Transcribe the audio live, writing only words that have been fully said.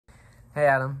Hey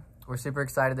Adam, we're super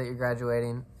excited that you're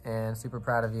graduating and super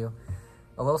proud of you.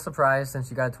 A little surprised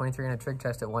since you got a 23 in a trig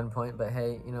test at one point, but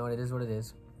hey, you know, it is what it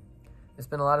is. It's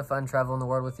been a lot of fun traveling the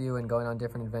world with you and going on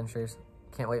different adventures.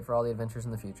 Can't wait for all the adventures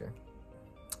in the future.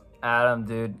 Adam,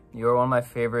 dude, you're one of my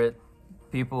favorite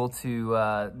people to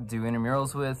do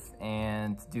intramurals with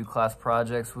and do class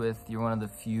projects with. You're one of the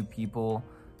few people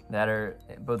that are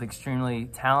both extremely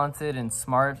talented and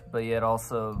smart, but yet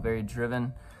also very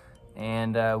driven.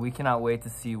 And we cannot wait to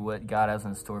see what God has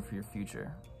in store for your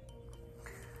future.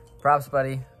 Props,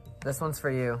 buddy. This one's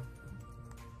for you.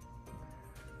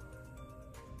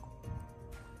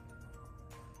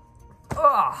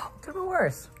 Oh, could have been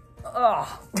worse.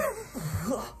 Oh.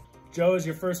 Joe is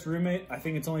your first roommate. I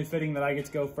think it's only fitting that I get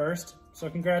to go first. So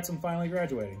congrats on finally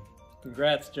graduating.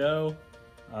 Congrats, Joe.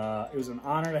 It was an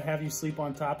honor to have you sleep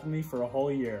on top of me for a whole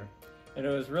year. And it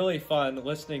was really fun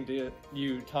listening to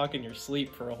you talk in your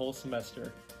sleep for a whole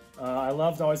semester. I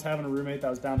loved always having a roommate that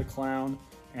was down to clown,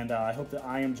 and I hope the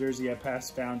I Am jersey I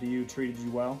passed down to you treated you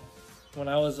well. When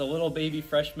I was a little baby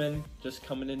freshman, just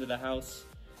coming into the house,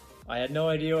 I had no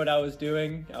idea what I was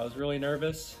doing. I was really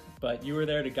nervous, but you were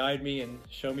there to guide me and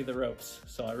show me the ropes.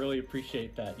 So I really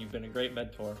appreciate that. You've been a great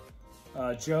mentor.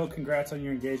 Joe, congrats on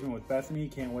your engagement with Bethany.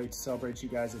 Can't wait to celebrate you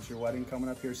guys at your wedding coming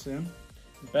up here soon.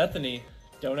 Bethany,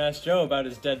 don't ask Joe about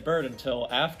his dead bird until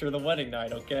after the wedding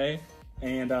night, okay?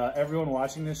 And everyone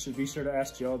watching this should be sure to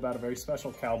ask Joe about a very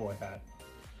special cowboy hat.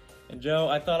 And Joe,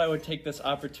 I thought I would take this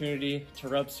opportunity to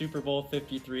rub Super Bowl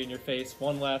 53 in your face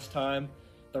one last time.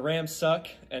 The Rams suck,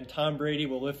 and Tom Brady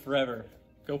will live forever.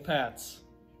 Go Pats.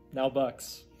 Now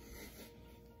Bucks.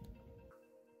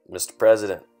 Mr.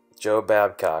 President, Joe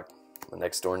Babcock, the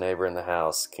next door neighbor in the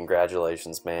house.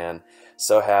 Congratulations, man.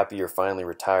 So happy you're finally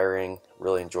retiring.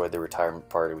 Really enjoyed the retirement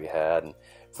party we had, and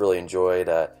really enjoyed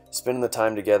spending the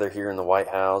time together here in the White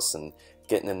House and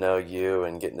getting to know you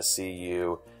and getting to see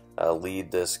you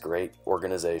lead this great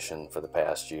organization for the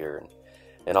past year. And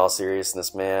in all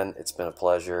seriousness, man, it's been a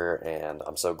pleasure, and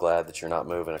I'm so glad that you're not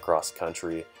moving across the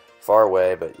country far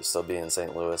away, but you still be in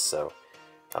St. Louis, so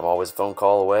I'm always a phone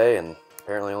call away, and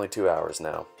apparently only 2 hours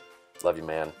now. Love you,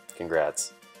 man.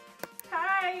 Congrats.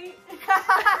 Hi.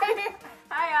 Hi.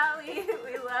 Hi, Ollie.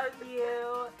 We love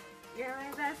you. You're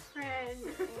my best friend,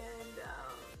 and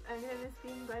I'm gonna miss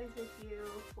being buddies with you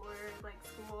for like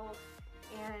school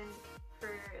and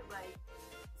for like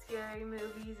scary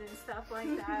movies and stuff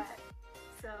like that.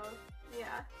 So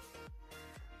yeah.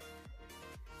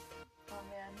 Oh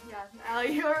man, yeah.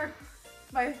 Allie, you're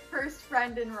my first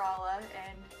friend in Rolla,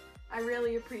 and I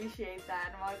really appreciate that.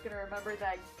 And I'm always gonna remember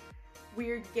that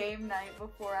weird game night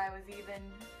before I was even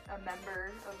a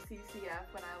member of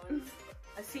CCF when I was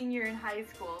a senior in high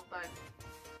school. But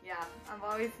yeah, I've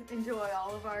always enjoyed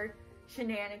all of our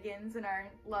shenanigans and our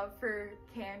love for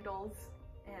candles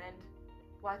and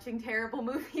watching terrible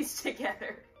movies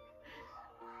together.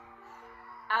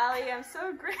 Allie, I'm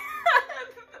so grateful.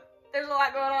 There's a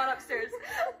lot going on upstairs.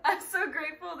 I'm so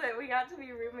grateful that we got to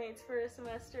be roommates for a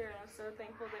semester, and I'm so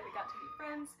thankful that we got to be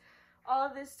friends all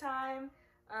of this time.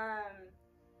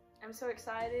 I'm so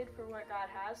excited for what God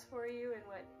has for you and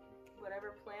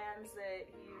whatever plans that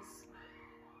He's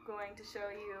going to show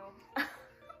you.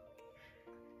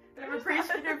 I'm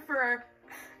appreciative for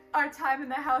our time in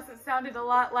the house. It sounded a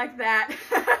lot like that.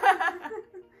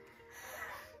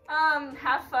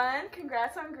 Have fun.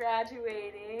 Congrats on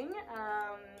graduating.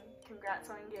 Congrats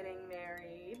on getting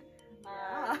married.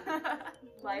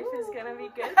 Life is gonna be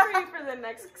good for you for the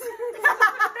next.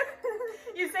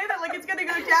 You say that like it's gonna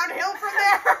go downhill from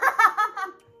there.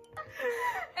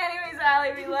 Anyways,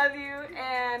 Allie, we love you,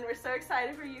 and we're so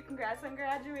excited for you. Congrats on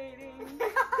graduating. We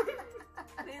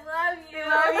love you. We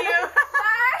love you.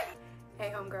 Bye.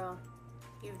 Hey, homegirl,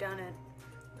 you've done it.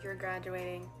 You're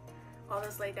graduating. All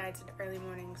those late nights and early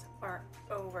mornings are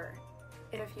over.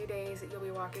 In a few days, you'll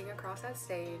be walking across that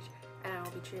stage, and I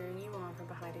will be cheering you on from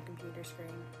behind a computer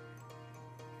screen.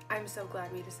 I'm so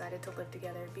glad we decided to live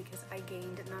together because I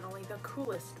gained not only the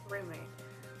coolest roommate,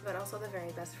 but also the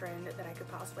very best friend that I could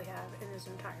possibly have in this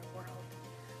entire world.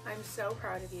 I'm so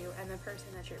proud of you and the person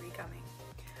that you're becoming.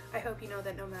 I hope you know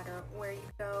that no matter where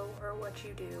you go or what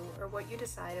you do or what you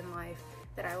decide in life,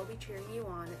 that I will be cheering you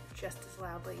on just as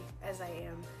loudly as I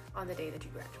am on the day that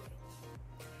you graduate.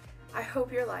 I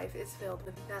hope your life is filled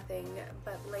with nothing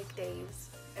but lake days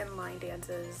and line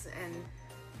dances and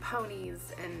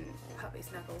ponies and puppy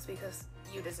snuggles because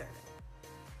you deserve it.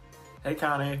 Hey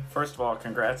Connie, first of all,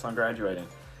 congrats on graduating.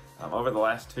 Over the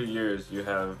last 2 years, you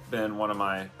have been one of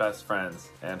my best friends,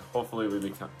 and hopefully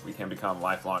we can become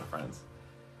lifelong friends.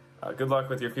 Good luck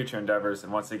with your future endeavors,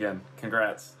 and once again,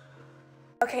 congrats.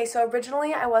 Okay, so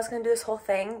originally I was gonna do this whole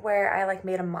thing where I like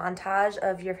made a montage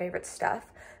of your favorite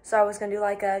stuff. So I was gonna do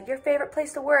like your favorite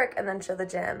place to work and then show the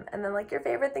gym, and then like your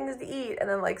favorite things to eat and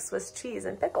then like Swiss cheese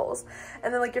and pickles,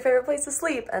 and then like your favorite place to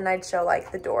sleep, and I'd show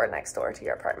like the door next door to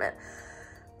your apartment.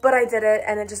 But I did it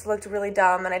and it just looked really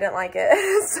dumb and I didn't like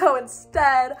it. So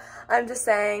instead, I'm just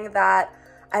saying that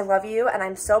I love you and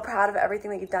I'm so proud of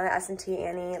everything that you've done at S&T,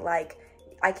 Annie. Like,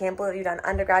 I can't believe you've done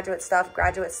undergraduate stuff,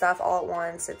 graduate stuff all at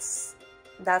once.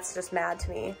 That's just mad to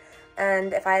me.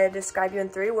 And if I had to describe you in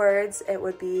 3 words, it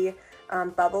would be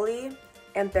bubbly,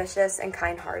 ambitious, and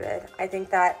kind-hearted. I think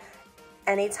that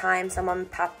anytime someone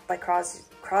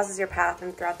crosses your path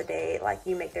and throughout the day, like,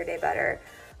 you make their day better.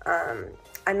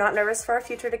 I'm not nervous for our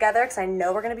future together because I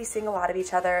know we're going to be seeing a lot of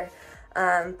each other,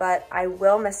 but I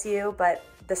will miss you, but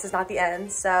this is not the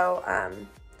end. So I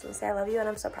just want to say I love you and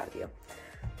I'm so proud of you.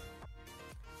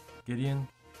 Gideon,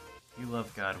 you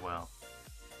love God well.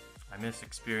 I miss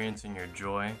experiencing your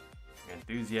joy, your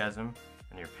enthusiasm,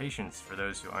 and your patience for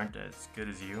those who aren't as good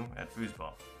as you at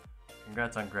foosball.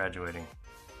 Congrats on graduating.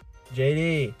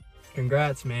 JD,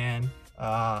 congrats, man.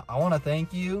 I want to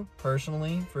thank you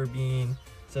personally for being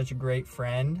such a great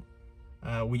friend.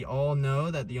 We all know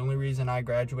that the only reason I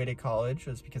graduated college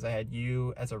was because I had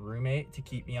you as a roommate to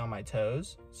keep me on my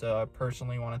toes. So I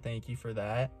personally want to thank you for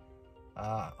that.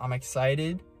 I'm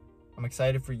excited. I'm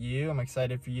excited for you. I'm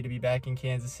excited for you to be back in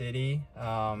Kansas City.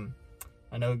 I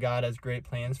know God has great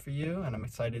plans for you, and I'm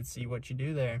excited to see what you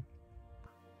do there.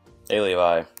 Hey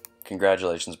Levi,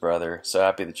 congratulations brother. So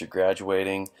happy that you're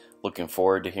graduating. Looking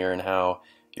forward to hearing how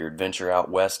your adventure out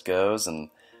west goes, and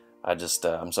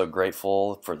I'm so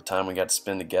grateful for the time we got to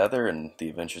spend together and the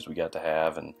adventures we got to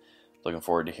have, and looking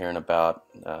forward to hearing about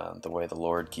the way the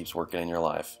Lord keeps working in your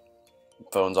life.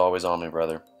 Phone's always on me,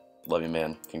 brother. Love you,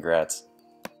 man. Congrats.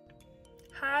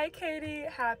 Hi, Katie.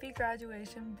 Happy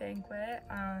graduation banquet.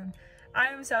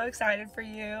 I'm so excited for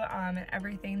you and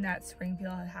everything that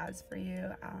Springfield has for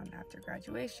you after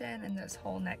graduation and this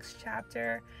whole next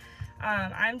chapter.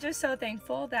 I'm just so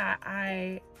thankful that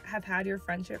I have had your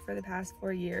friendship for the past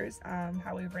 4 years,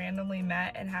 how we randomly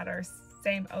met and had our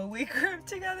same OE group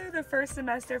together the first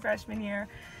semester freshman year,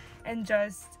 and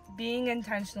just being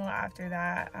intentional after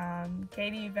that.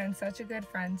 Katie, you've been such a good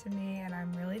friend to me, and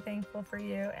I'm really thankful for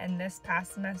you. And this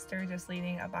past semester, just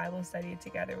leading a Bible study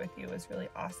together with you was really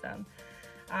awesome.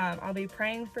 I'll be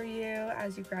praying for you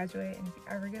as you graduate, and if you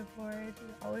ever get bored,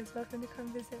 you're always welcome to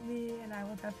come visit me, and I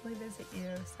will definitely visit you.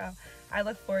 So I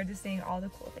look forward to seeing all the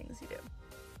cool things you do.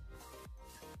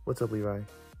 What's up, Levi?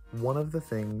 One of the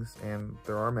things, and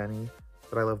there are many,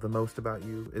 that I love the most about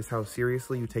you is how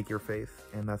seriously you take your faith,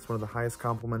 and that's one of the highest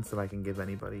compliments that I can give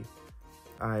anybody.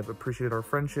 I've appreciated our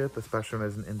friendship, especially when I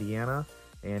was in Indiana,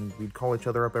 and we'd call each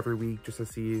other up every week just to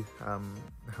see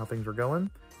how things were going.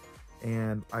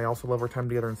 And I also love our time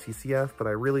together in CCF, but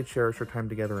I really cherish our time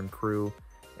together in crew.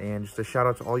 And just a shout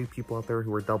out to all you people out there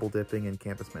who are double dipping in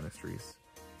campus ministries.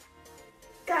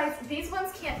 Guys, these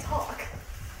ones can't talk.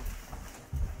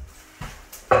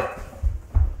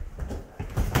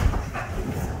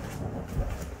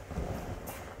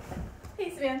 Hey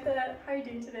Samantha, how are you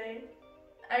doing today?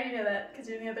 I already know that because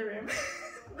you're in the other room.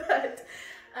 But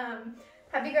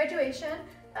happy graduation.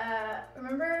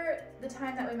 Remember the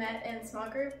time that we met in small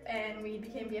group and we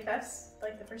became BFFs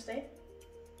like the first day?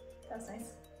 That was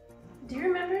nice. Do you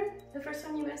remember the first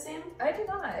time you met Sam? I do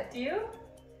not. Do you?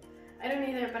 I don't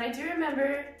either, but I do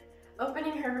remember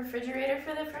opening her refrigerator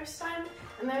for the first time,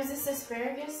 and there was this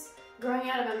asparagus growing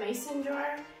out of a mason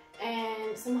jar,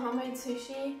 and some homemade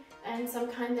sushi, and some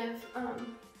kind of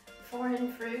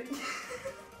foreign fruit.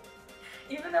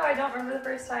 Even though I don't remember the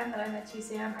first time that I met you,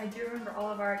 Sam, I do remember all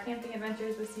of our camping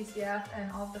adventures with CCF and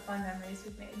all of the fun memories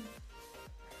we've made.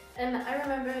 And I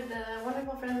remember the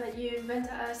wonderful friend that you've been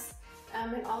to us,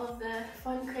 and all of the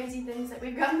fun, crazy things that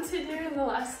we've gotten to do in the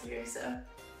last year or so.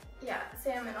 Yeah,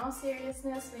 Sam, in all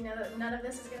seriousness, we know that none of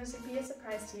this is going to be a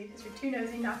surprise to you because you're too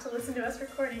nosy not to listen to us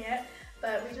recording it,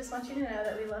 but we just want you to know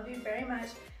that we love you very much,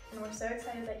 and we're so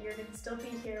excited that you're going to still be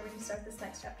here when you start this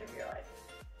next chapter of your life.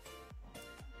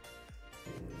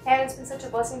 And it's been such a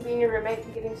blessing being your roommate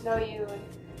and getting to know you and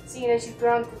seeing as you've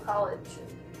grown through college.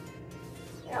 And,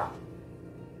 you know,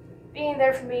 being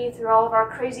there for me through all of our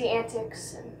crazy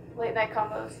antics and late night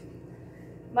combos.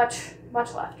 Much,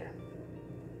 much laughter.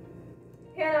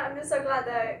 Hannah, I'm just so glad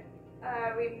that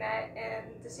we met,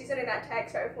 and just you sending that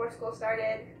text right before school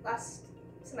started last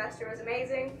semester was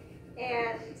amazing,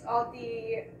 and all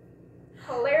the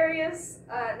hilarious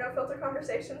no-filter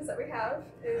conversations that we have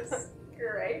is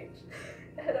great.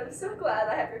 And I'm so glad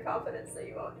I have your confidence that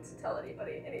you won't tell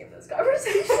anybody any of those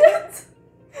conversations.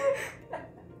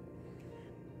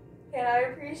 Hey, And I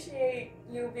appreciate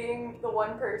you being the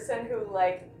one person who,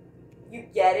 like, you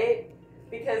get it,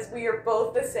 because we are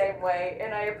both the same way,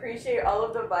 and I appreciate all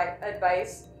of the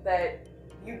advice that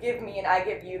you give me and I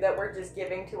give you that we're just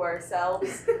giving to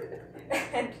ourselves,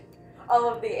 and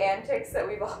all of the antics that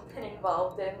we've all been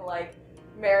involved in, like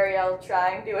Marielle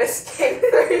trying to escape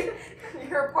through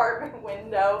your apartment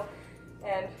window,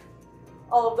 and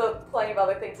all of the plenty of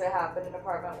other things that happened in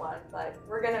apartment 1, but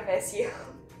we're gonna miss you.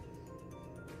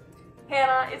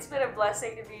 Hannah, it's been a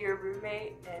blessing to be your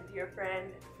roommate and your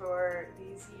friend for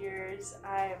these years.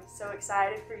 I am so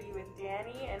excited for you and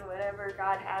Danny and whatever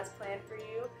God has planned for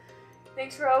you.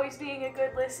 Thanks for always being a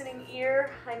good listening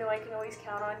ear. I know I can always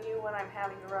count on you when I'm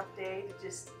having a rough day to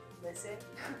just listen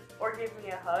or give me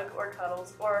a hug or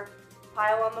cuddles or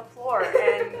pile on the floor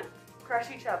and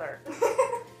crush each other.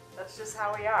 That's just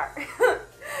how we are.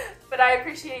 But I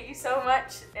appreciate you so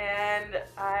much, and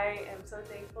I am so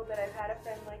thankful that I've had a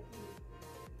friend like you.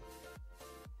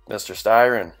 Mr.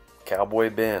 Styron, Cowboy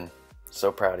Ben,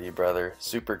 so proud of you, brother.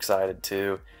 Super excited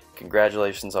too.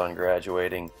 Congratulations on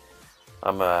graduating.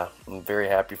 I'm very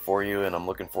happy for you, and I'm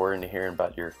looking forward to hearing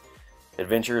about your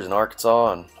adventures in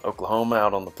Arkansas and Oklahoma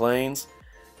out on the plains.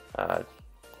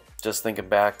 Just thinking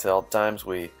back to all the times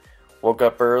we woke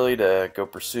up early to go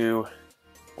pursue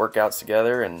workouts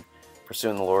together and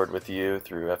pursuing the Lord with you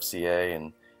through FCA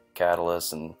and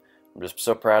Catalyst, and I'm just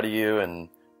so proud of you and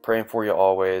praying for you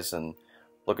always, and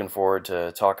looking forward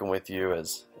to talking with you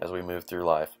as we move through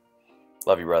life.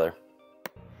 Love you, brother.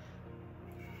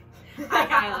 Hi,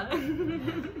 Kyla.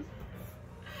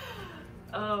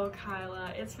 Oh,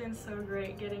 Kyla, it's been so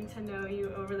great getting to know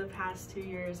you over the past 2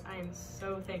 years. I am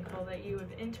so thankful that you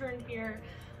have interned here.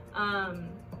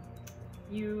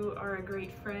 You are a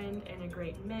great friend and a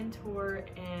great mentor,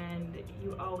 and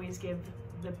you always give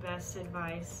the best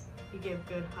advice. You give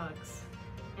good hugs.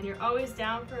 And you're always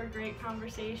down for a great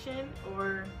conversation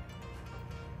or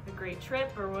a great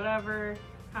trip or whatever.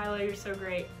 Kyla, you're so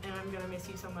great, and I'm gonna miss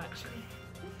you so much.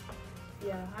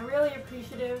 Yeah, I'm really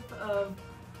appreciative of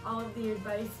all of the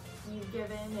advice you've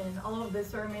given and all of the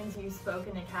sermons you've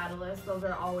spoken at Catalyst. Those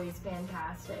are always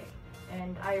fantastic.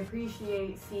 And I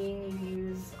appreciate seeing you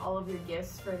use all of your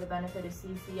gifts for the benefit of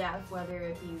CCF, whether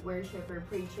it be worship or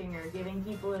preaching or giving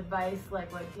people advice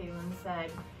like what Caitlin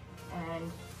said.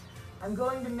 And I'm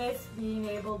going to miss being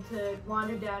able to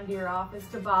wander down to your office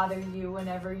to bother you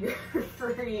whenever you're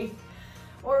free,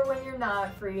 or when you're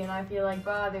not free and I feel like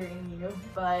bothering you.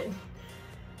 But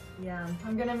yeah,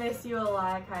 I'm gonna miss you a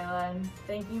lot, Kyla, and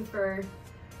thank you for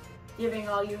giving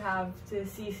all you have to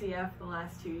CCF the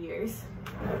last 2 years.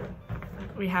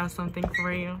 We have something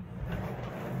for you.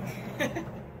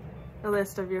 A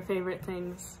list of your favorite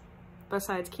things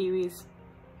besides kiwis.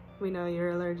 We know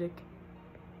you're allergic.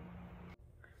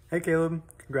 Hey Caleb,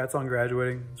 congrats on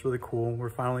graduating. It's really cool. We're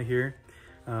finally here.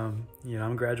 I'm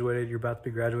graduated, you're about to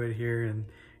be graduated here, and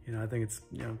I think it's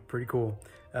pretty cool.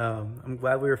 I'm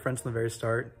glad we were friends from the very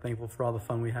start. Thankful for all the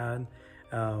fun we had.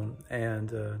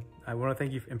 I want to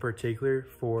thank you in particular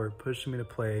for pushing me to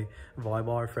play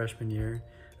volleyball our freshman year.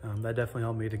 That definitely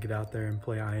helped me to get out there and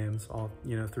play IMs all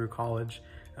through college.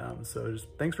 So just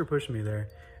thanks for pushing me there.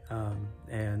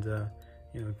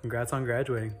 Congrats on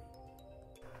graduating.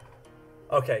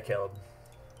 Okay, Caleb.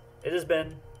 It has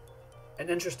been an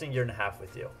interesting year and a half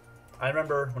with you. I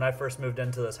remember when I first moved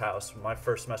into this house, my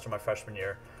first semester of my freshman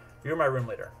year, you were my room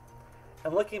leader.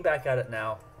 And looking back at it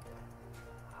now,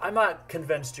 I'm not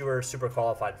convinced you were super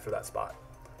qualified for that spot.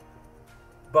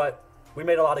 But we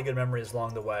made a lot of good memories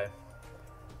along the way.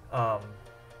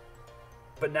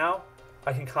 But now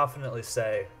I can confidently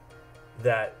say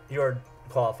that you're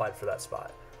qualified for that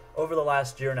spot. Over the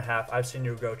last year and a half, I've seen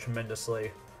you grow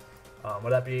tremendously,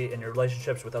 whether that be in your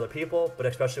relationships with other people, but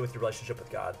especially with your relationship with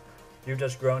God. You've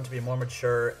just grown to be more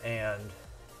mature and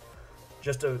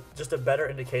just a better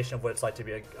indication of what it's like to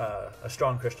be a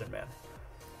strong Christian man.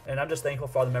 And I'm just thankful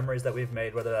for all the memories that we've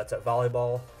made, whether that's at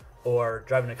volleyball or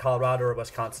driving to Colorado or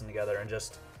Wisconsin together. And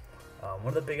just one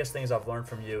of the biggest things I've learned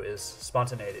from you is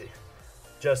spontaneity.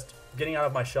 Just getting out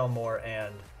of my shell more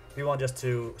and be willing just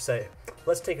to say,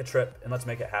 let's take a trip and let's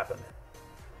make it happen.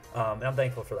 And I'm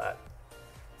thankful for that.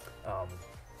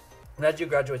 And as you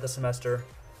graduate this semester,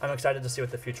 I'm excited to see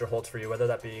what the future holds for you, whether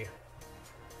that be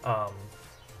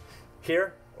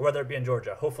here or whether it be in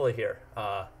Georgia. Hopefully here.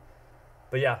 But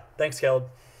yeah, thanks, Caleb.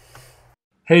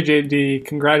 Hey JD,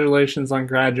 congratulations on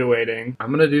graduating.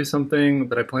 I'm gonna do something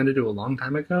that I planned to do a long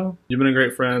time ago. You've been a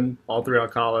great friend all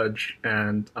throughout college,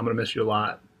 and I'm gonna miss you a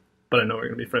lot, but I know we're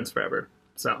gonna be friends forever,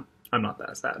 so I'm not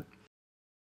that sad.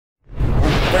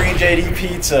 Bringing JD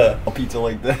pizza. A pizza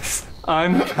like this.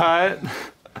 Uncut.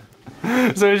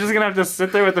 So he's just gonna have to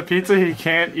sit there with the pizza he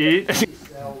can't eat.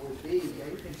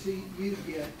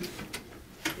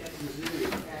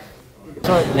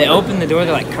 They opened the door,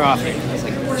 they're like, Crawford. I was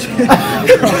like,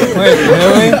 wait,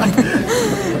 really?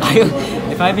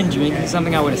 If I'd been drinking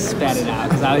something, I would have spat it out,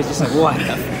 because I was just like, what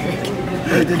the frick?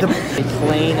 A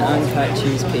plain, uncut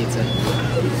cheese pizza.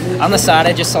 On the side,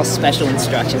 I just saw special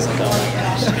instructions, like, oh my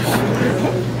gosh.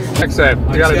 Text it.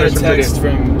 I just got a text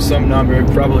from some number,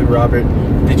 probably Robert.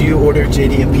 Did you order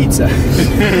JD a pizza?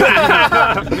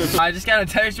 I just got a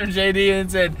text from JD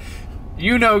and said,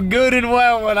 you know good and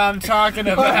well what I'm talking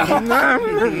about.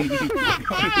 We're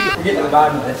getting to the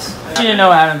bottom of this. I want you to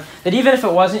know, Adam, that even if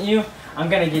it wasn't you, I'm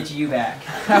gonna get you back.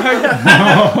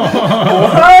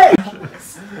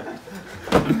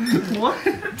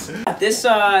 What? This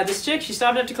chick, she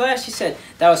stopped after class. She said,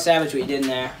 "That was savage what you did in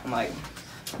there." I'm like,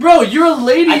 bro, you're a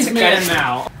ladies' man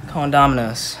now. Calling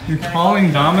Domino's. You're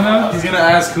calling Domino's? He's gonna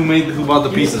ask who bought the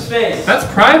pizza. That's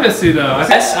privacy, though.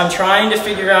 Yes, I'm trying to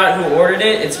figure out who ordered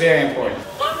it. It's very important.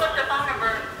 What was the phone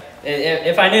number?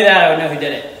 If I knew that, I would know who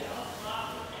did it.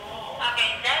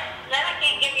 Okay, that I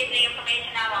can't give you the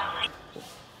information out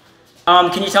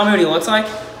on. Can you tell me what he looks like?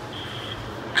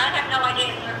 I have no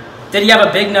idea, sir. Did he have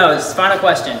a big nose? Final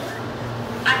question.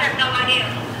 I have no idea.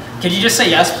 Could you just say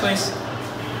yes, please?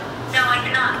 No, I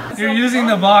cannot. You're using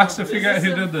the box to figure out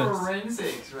who did this.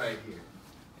 Forensics right here.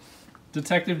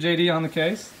 Detective JD on the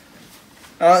case?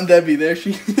 Aunt Debbie, there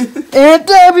she is. Aunt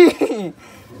Debbie!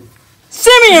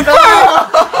 Simeon!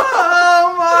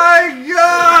 Oh my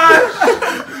gosh!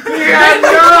 You had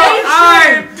no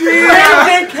idea!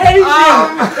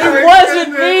 It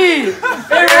wasn't me!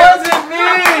 It wasn't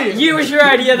me! You was your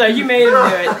idea though, you made him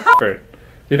do it.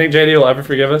 Do you think JD will ever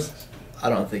forgive us? I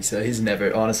don't think so. He's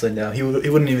never, honestly, no. He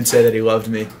wouldn't even say that he loved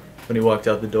me when he walked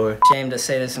out the door. Shame to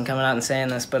say this and coming out and saying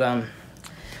this, but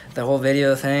the whole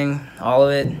video thing, all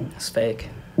of it, is fake.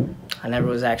 I never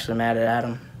was actually mad at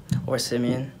Adam or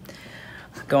Simeon.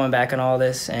 Going back on all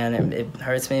this, and it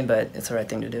hurts me, but it's the right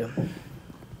thing to do.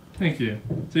 Thank you.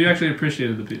 So you actually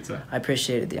appreciated the pizza? I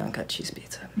appreciated the uncut cheese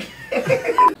pizza. Hey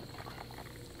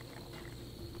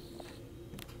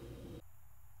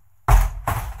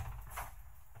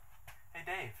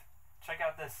Dave, check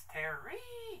out this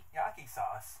teriyaki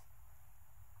sauce.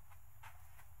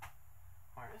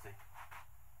 Where is he?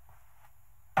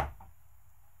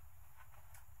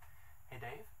 Hey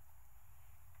Dave?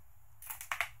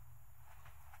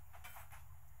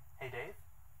 Hey Dave?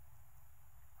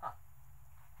 Huh.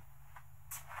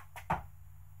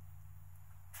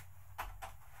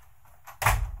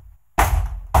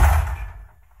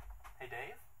 Hey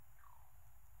Dave?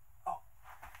 Oh.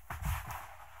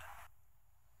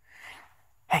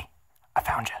 Hey, I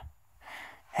found you.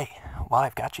 Hey, while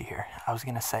I've got you here, I was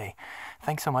gonna say,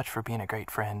 thanks so much for being a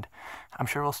great friend. I'm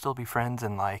sure we'll still be friends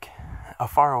in like a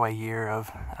faraway year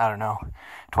of, I don't know,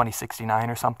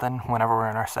 2069 or something, whenever we're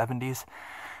in our 70s.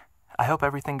 I hope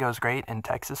everything goes great in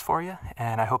Texas for you,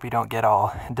 and I hope you don't get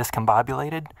all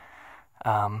discombobulated.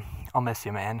 I'll miss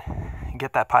you, man.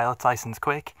 Get that pilot's license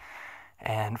quick,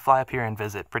 and fly up here and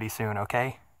visit pretty soon,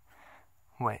 okay?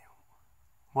 Wait,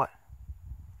 what?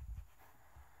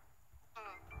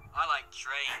 I like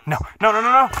trains. No, no, no,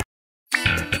 no, no!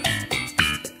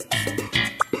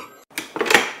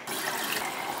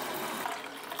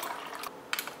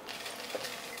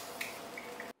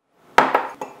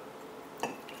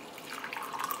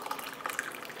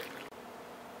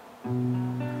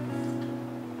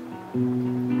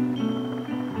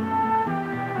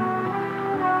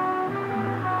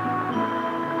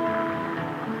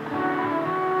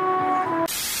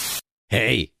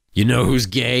 Hey, you know who's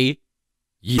gay?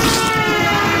 You.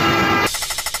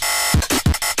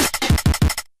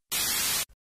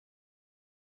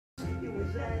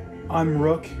 I'm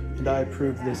Rook, and I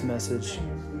approve this message.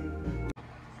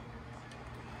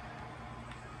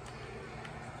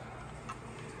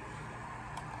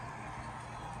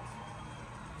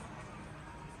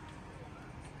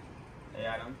 Hey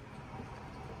Adam,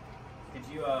 could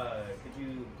you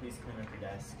please clean up your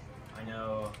desk? I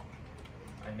know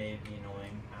I may be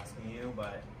annoying asking you,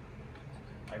 but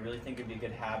I really think it'd be a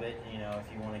good habit, you know,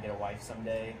 if you want to get a wife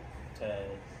someday, to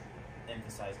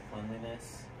emphasize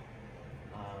cleanliness.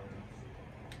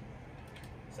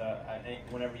 So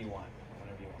whenever you want,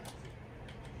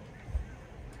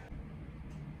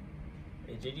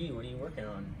 Hey JD, what are you working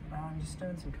on? I'm just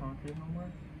doing some concrete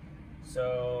homework.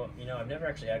 So, you know, I've never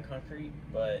actually had concrete,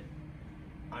 but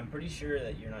I'm pretty sure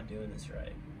that you're not doing this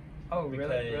right. Oh, because,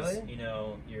 really? you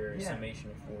know, your Yeah. summation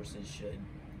of forces should,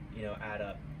 you know, add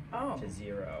up Oh. to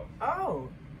 0. Oh,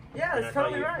 yeah, And that's I thought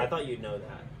totally right. I thought you'd know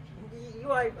that.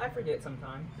 I forget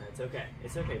sometimes. It's okay.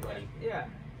 It's okay, buddy. Yeah.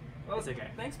 Well, It's okay.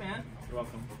 Thanks, man. You're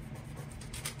welcome.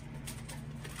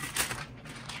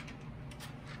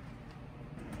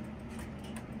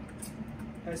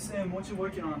 Hey Sam, what you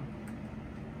working on?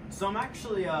 So I'm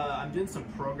actually I'm doing some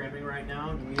programming right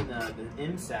now. Me and the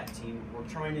MSAT team, we're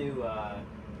trying to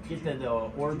get the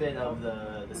orbit of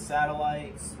the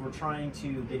satellites. We're trying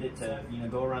to get it to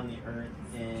go around the Earth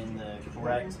in the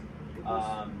correct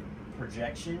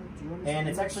projection, and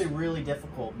it's actually really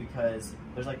difficult because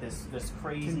there's like there's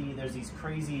these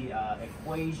crazy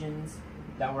equations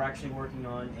that we're actually working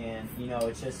on, and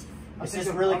it's just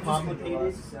really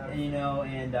complicated,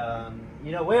 and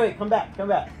wait, come back,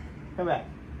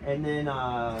 and then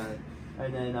yeah.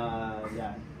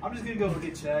 I'm just gonna go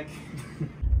get Jack.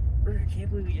 Bro, I can't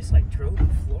believe we just drove to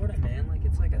Florida, man.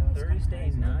 It's like a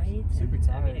Thursday night. Super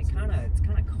tired. I mean, it's kind of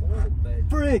cold, but.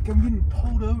 Frick, I'm getting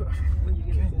pulled over. What, you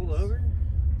getting pulled over?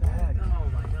 Bad. Oh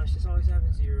my gosh, this always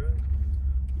happens to you, right?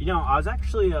 I was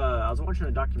actually I was watching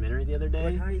a documentary the other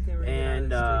day,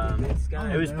 and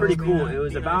it was pretty cool. It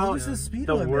was about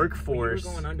the workforce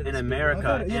in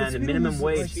America and the minimum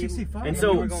wage. And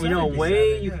so, a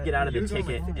way you could get out of the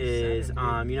ticket is,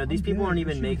 these people aren't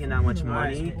even making that much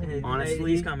money,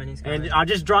 honestly. And I'll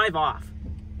just drive off.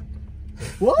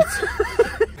 What?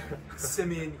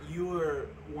 Simeon, you were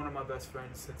one of my best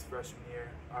friends since freshman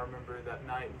year. I remember that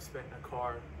night we spent in a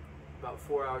car, about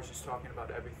 4 hours just talking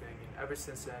about everything, and ever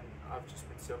since then I've just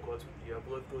been so close with you. I've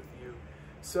lived with you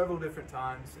several different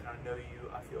times, and I know you,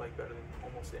 I feel like, better than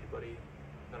almost anybody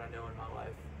that I know in my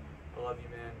life. I love you,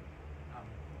 man. I'm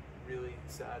really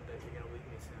sad that you're gonna leave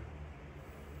me soon.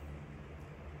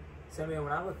 Simeon,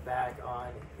 when I look back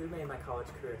on who made my college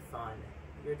career fun,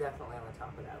 you're definitely on the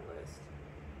top of that list.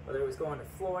 Whether it was going to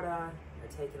Florida or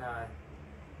taking a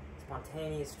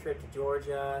spontaneous trip to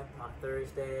Georgia on a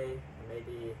Thursday, or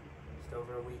maybe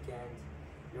over a weekend,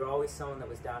 you're always someone that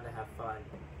was down to have fun.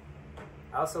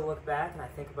 I also look back and I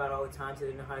think about all the times I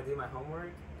didn't know how to do my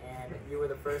homework, and you were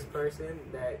the first person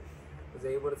that was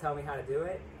able to tell me how to do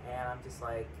it, and I'm just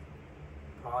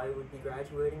probably would be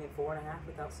graduating in 4.5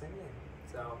 without Simeon.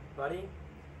 So, buddy,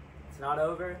 it's not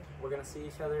over. We're gonna see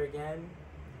each other again.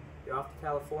 You're off to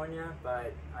California,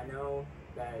 but I know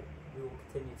that we will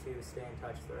continue to stay in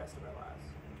touch the rest of our lives.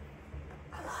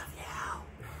 I love you.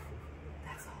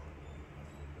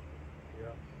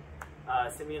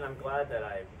 Simeon, I'm glad that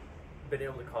I've been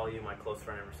able to call you my close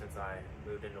friend ever since I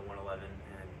moved into 111,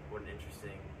 and what an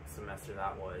interesting semester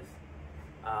that was.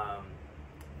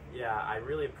 Yeah, I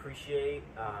really appreciate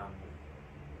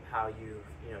how you've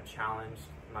challenged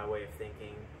my way of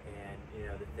thinking and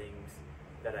the things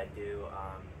that I do,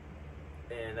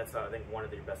 and that's I think one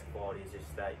of your best qualities is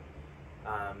just that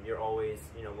you're always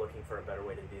looking for a better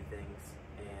way to do things,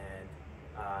 and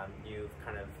you've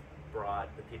kind of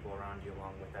brought the people around you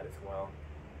along with that as well,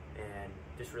 and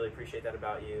just really appreciate that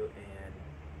about you, and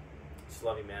just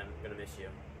love you, man. I'm gonna miss you.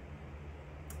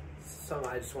 Something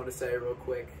I just want to say real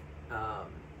quick. Well,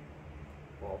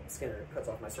 Skinner cuts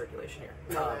off my circulation here.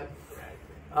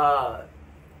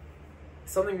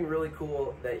 Something really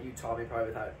cool that you taught me, probably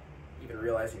without even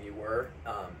realizing you were,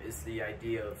 is the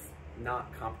idea of not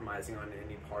compromising on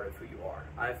any part of who you are.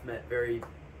 I've met very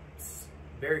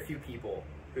few people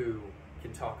who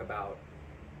can talk about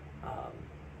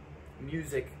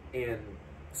music and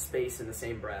space in the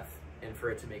same breath and for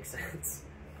it to make sense.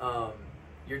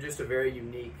 You're just a very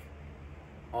unique,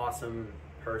 awesome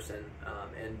person,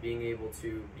 and being able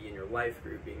to be in your life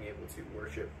group, being able to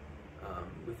worship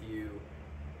with you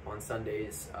on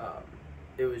Sundays,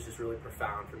 it was just really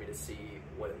profound for me to see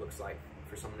what it looks like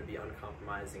for someone to be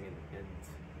uncompromising and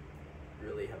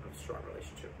really have a strong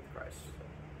relationship with Christ. So,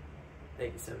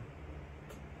 thank you, Sim.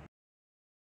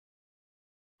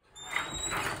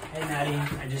 Hey Maddie,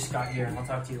 I just got here. I'll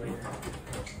talk to you later.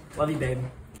 Love you, babe.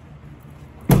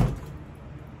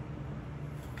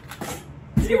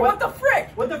 Dude, what the frick?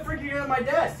 What the frick are you doing at my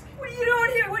desk? What are you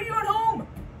doing here? What are you doing home?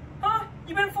 Huh?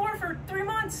 You've been in Florida for 3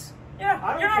 months. Yeah,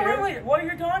 I don't you're care. not room leader. While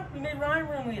you're gone, we made Ryan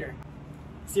room leader.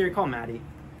 Siri, call Maddie.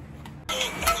 You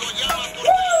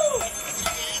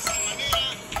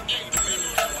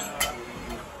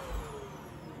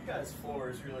guys' floor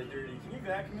is really dirty. Can you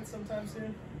vacuum it sometime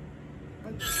soon?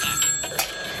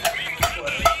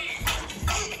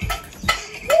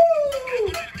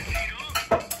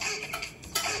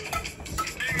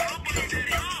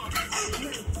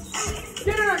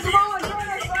 Dinner, come on, join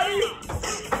us, buddy.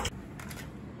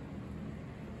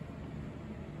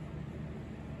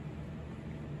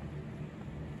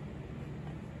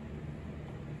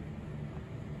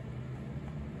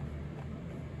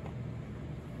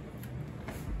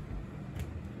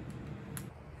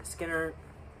 Skinner,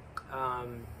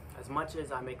 as much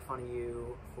as I make fun of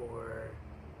you for,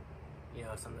 you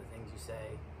know, some of the things you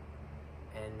say,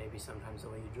 and maybe sometimes the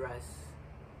way you dress,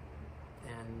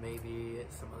 and maybe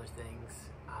some other things,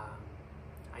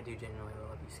 I do genuinely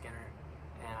love you, Skinner,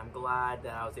 and I'm glad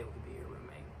that I was able to be your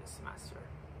roommate this semester.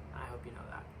 I hope you know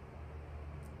that.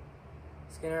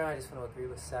 Skinner, I just want to agree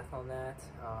with Seth on that.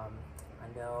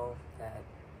 I know that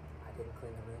I didn't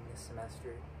clean the room this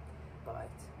semester, but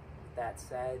with that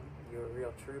said, you're a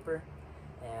real trooper,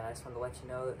 and I just wanted to let you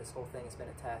know that this whole thing has been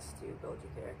a test to build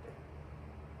your character.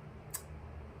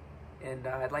 And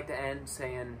I'd like to end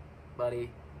saying,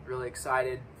 buddy, really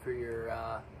excited for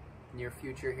your near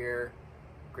future here.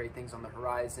 Great things on the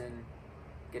horizon,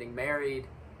 getting married,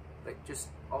 but just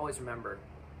always remember,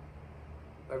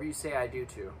 whoever you say I do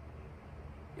to,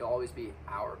 you'll always be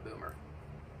our Boomer.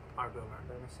 Our Boomer.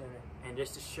 Boomer Sooner. And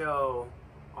just to show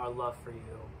our love for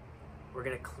you, we're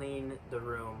going to clean the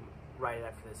room right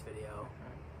after this video,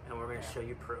 and we're going to show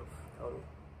you proof. Totally.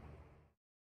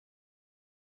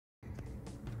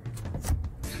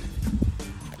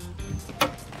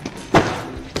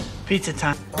 Pizza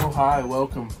time. Oh, hi,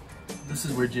 welcome. This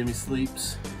is where Jimmy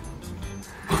sleeps.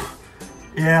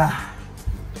 Yeah.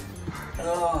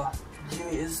 Oh,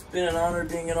 Jimmy, it's been an honor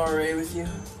being an RA with you.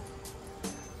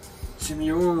 Jimmy,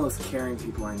 you're one of the most caring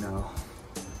people I know.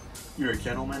 You're a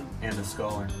gentleman and a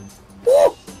scholar.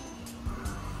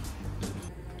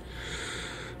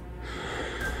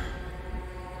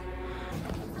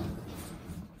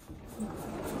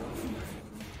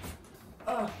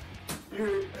 You're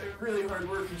a really hard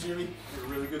worker, Jimmy. You're a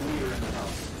really good leader in the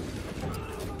house.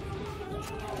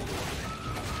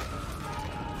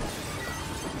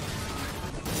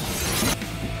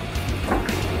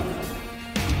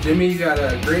 Jimmy, you got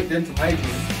a great dental hygiene,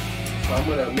 so I'm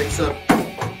gonna mix up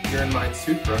your and mine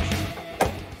toothbrush.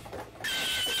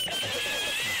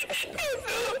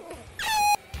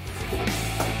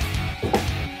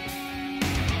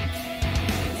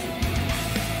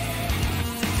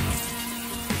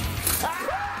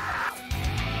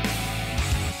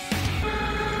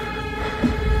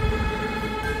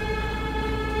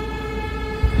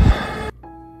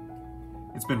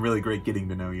 It's been really great getting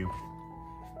to know you.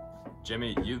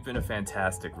 Jimmy, you've been a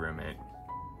fantastic roommate.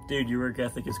 Dude, your work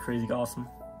ethic is crazy awesome.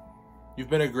 You've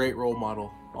been a great role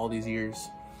model all these years.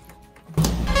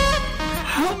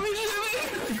 Help me,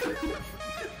 Jimmy!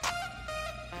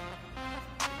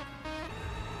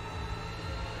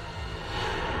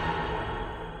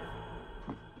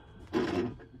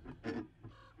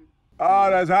 Oh,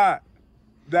 that's hot.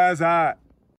 That's hot.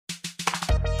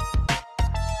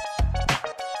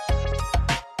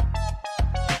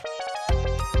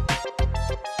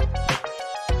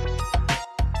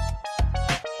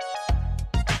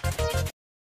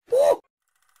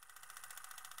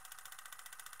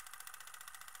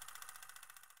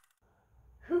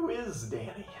 Who is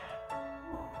Danny?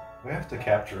 We have to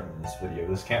capture him in this video.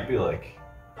 This can't be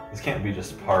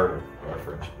just part of our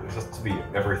friendship. This has to be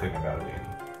everything about Danny.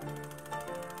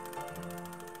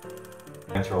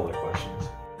 Answer all the questions.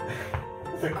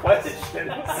 The questions.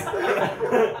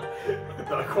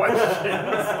 The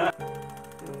questions.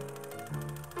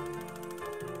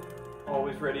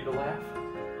 Always ready to laugh.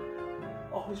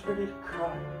 Always ready to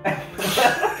cry.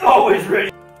 Always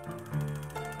ready.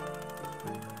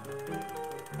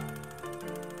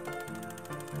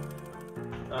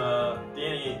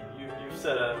 Danny, you've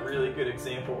set a really good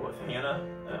example with Hannah.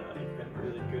 You've been a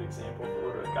really good example for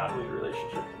what a godly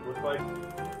relationship can look like.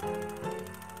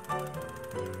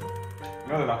 You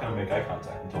know they're not going to make eye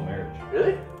contact until marriage.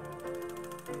 Really?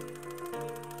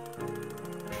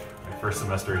 My first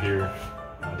semester here,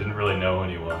 I didn't really know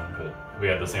anyone, but we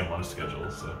had the same lunch schedule,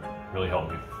 so it really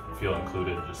helped me feel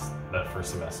included. Just that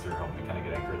first semester helped me kind of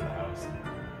get anchored in the house.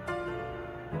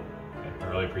 I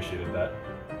really appreciated that.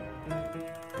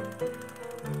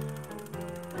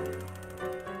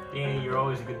 Danny, you're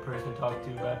always a good person to talk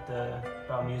to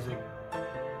about music.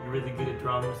 You're really good at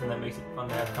drums, and that makes it fun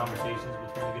to have conversations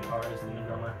between the guitarist and the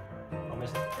drummer. I'll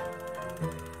miss it.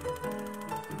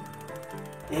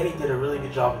 Danny did a really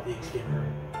good job at the escape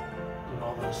room, doing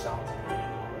all those sounds and reading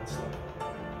and all that stuff.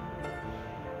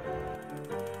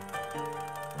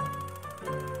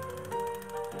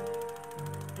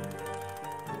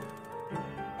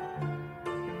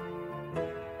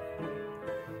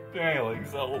 Danny likes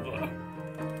Zelda.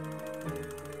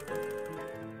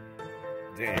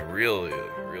 Danny really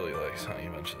likes Honey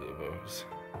Bunch of the Bows.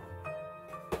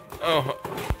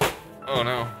 Oh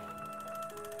no.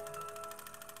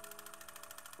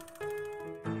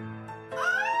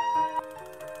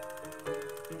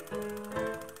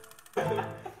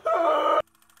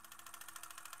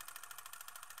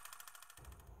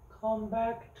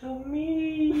 back to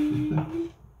me.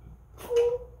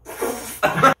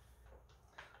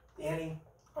 Danny,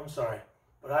 I'm sorry,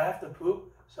 but I have to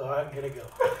poop, so I'm gonna go.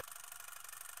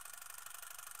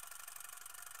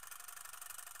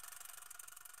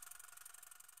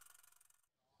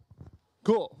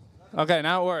 Cool. Okay,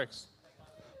 now it works.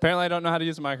 Apparently I don't know how to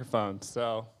use a microphone,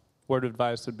 so word of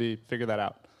advice would be figure that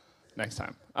out next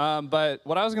time. But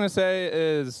what I was going to say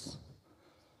is,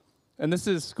 and this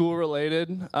is school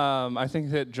related, I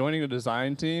think that joining a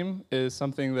design team is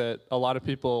something that a lot of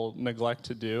people neglect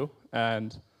to do,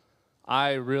 and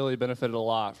I really benefited a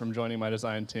lot from joining my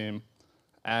design team,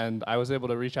 and I was able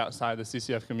to reach outside the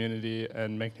CCF community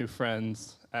and make new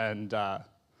friends and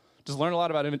just learn a lot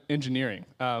about engineering,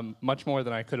 much more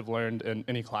than I could have learned in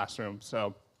any classroom.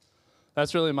 So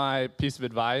that's really my piece of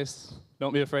advice.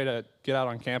 Don't be afraid to get out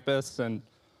on campus and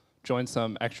join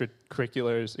some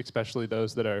extracurriculars, especially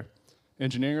those that are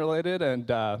engineering related, and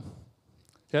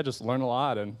yeah, just learn a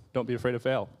lot and don't be afraid to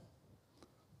fail.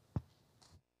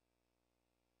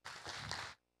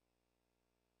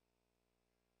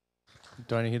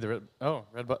 Do I need the red? Oh,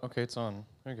 red button. Okay, it's on.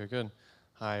 Okay, good.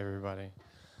 Hi, everybody.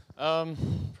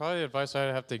 Probably the advice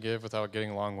I'd have to give without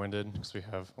getting long-winded, because we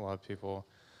have a lot of people.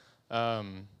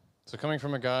 So coming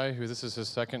from a guy who this is his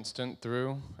second stint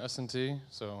through S&T,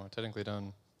 so I've technically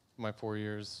done my 4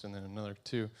 years and then another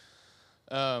 2.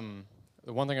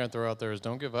 The one thing I'd throw out there is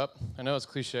don't give up. I know it's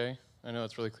cliche. I know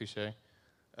it's really cliche,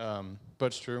 but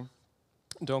it's true.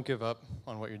 Don't give up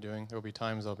on what you're doing. There will be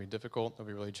times they'll be difficult. They'll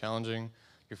be really challenging.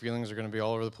 Your feelings are going to be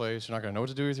all over the place. You're not going to know what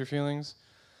to do with your feelings.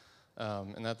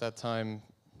 And at that time,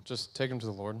 just take them to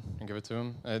the Lord and give it to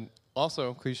him. And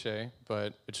also, cliche,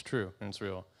 but it's true and it's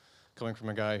real. Coming from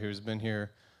a guy who's been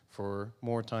here for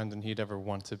more time than he'd ever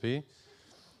want to be.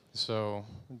 So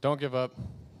don't give up.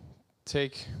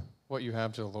 Take what you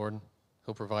have to the Lord.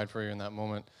 He'll provide for you in that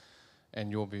moment. And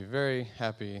you'll be very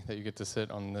happy that you get to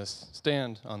stand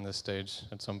on this stage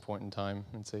at some point in time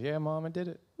and say, yeah, Mom, I did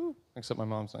it. Woo. Except my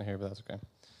mom's not here, but that's okay.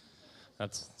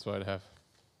 That's what I'd have.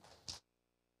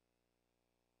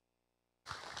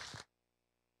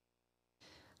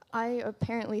 I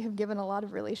apparently have given a lot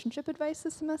of relationship advice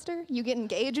this semester. You get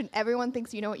engaged and everyone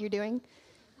thinks you know what you're doing.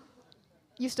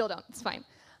 You still don't, it's fine.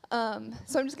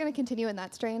 So I'm just gonna continue in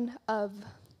that strain of,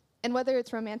 and whether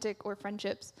it's romantic or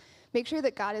friendships, make sure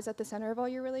that God is at the center of all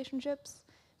your relationships,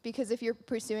 because if you're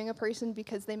pursuing a person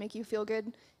because they make you feel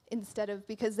good instead of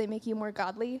because they make you more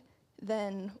godly,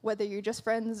 then whether you're just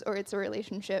friends or it's a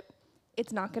relationship,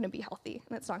 it's not gonna be healthy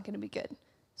and it's not gonna be good.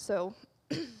 So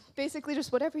basically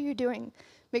just whatever you're doing,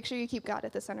 make sure you keep God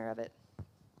at the center of it.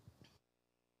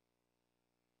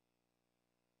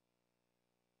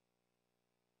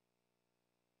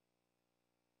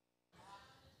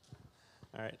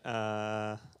 All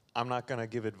right, I'm not going to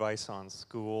give advice on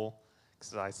school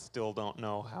because I still don't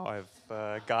know how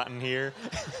I've gotten here.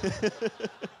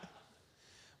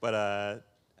 But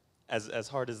as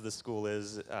hard as this school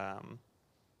is,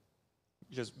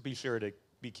 just be sure to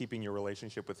be keeping your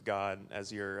relationship with God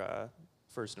as your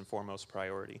first and foremost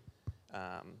priority.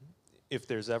 If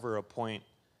there's ever a point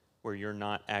where you're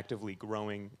not actively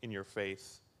growing in your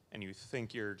faith and you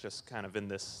think you're just kind of in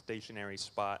this stationary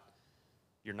spot,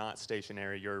 you're not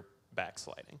stationary, you're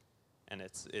backsliding. And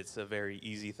it's a very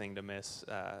easy thing to miss,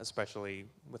 especially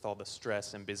with all the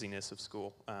stress and busyness of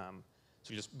school.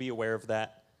 So just be aware of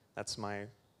that. That's my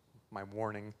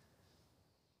warning.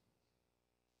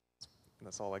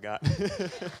 That's all I got.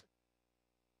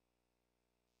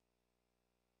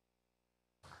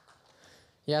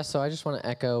 Yeah, so I just want to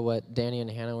echo what Danny and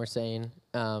Hannah were saying.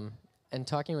 And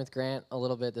talking with Grant a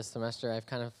little bit this semester, I've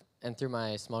kind of, and through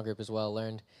my small group as well,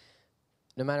 learned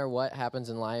no matter what happens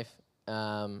in life,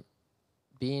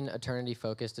 being eternity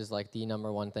focused is like the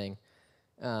 #1 thing.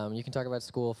 You can talk about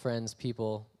school, friends,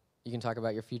 people. You can talk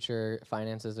about your future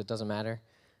finances. It doesn't matter.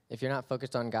 If you're not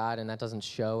focused on God and that doesn't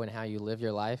show in how you live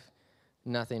your life,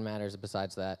 nothing matters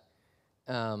besides that.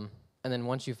 And then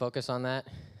once you focus on that,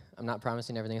 I'm not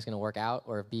promising everything's going to work out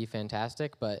or be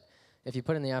fantastic, but if you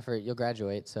put in the effort, you'll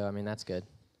graduate. So, I mean, that's good.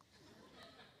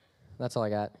 That's all I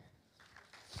got.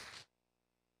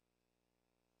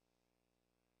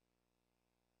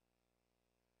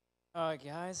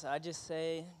 Guys, I just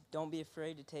say don't be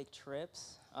afraid to take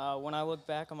trips. When I look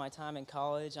back on my time in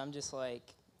college, I'm just like,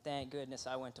 thank goodness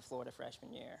I went to Florida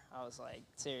freshman year. I was like,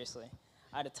 seriously.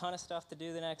 I had a ton of stuff to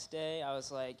do the next day. I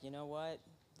was like, you know what?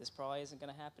 This probably isn't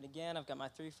going to happen again. I've got my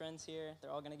 3 friends here.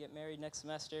 They're all going to get married next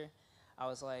semester. I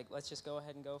was like, let's just go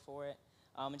ahead and go for it.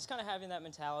 And just kind of having that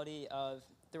mentality of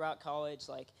throughout college,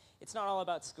 like, it's not all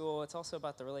about school. It's also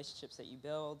about the relationships that you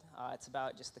build. It's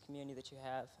about just the community that you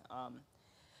have.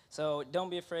 So don't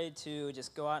be afraid to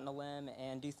just go out on a limb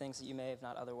and do things that you may have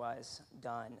not otherwise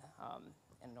done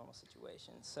in a normal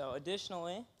situation. So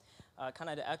additionally, kind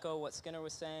of to echo what Skinner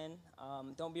was saying,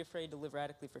 don't be afraid to live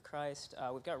radically for Christ.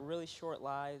 We've got really short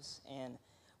lives, and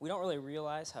we don't really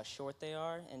realize how short they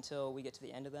are until we get to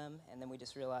the end of them, and then we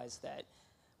just realize that,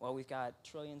 well, we've got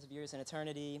trillions of years in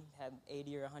eternity, had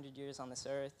 80 or 100 years on this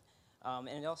earth, and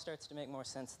it all starts to make more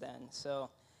sense then. So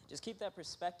just keep that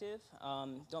perspective.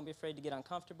 Don't be afraid to get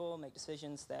uncomfortable, make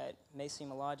decisions that may seem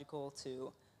illogical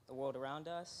to the world around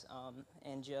us,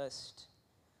 and just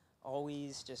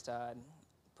always just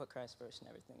put Christ first in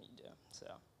everything you do. So,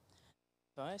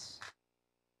 advice?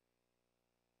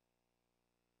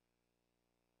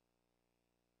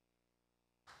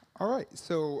 All right,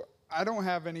 so I don't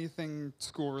have anything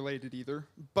school related either,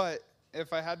 but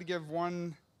if I had to give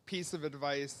one piece of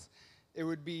advice, it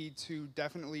would be to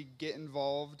definitely get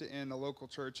involved in a local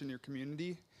church in your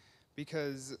community,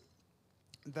 because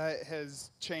that has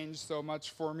changed so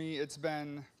much for me. It's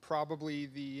been probably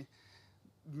the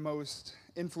most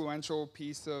influential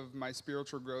piece of my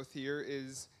spiritual growth here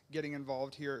is getting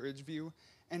involved here at Ridgeview.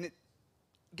 And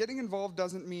getting involved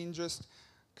doesn't mean just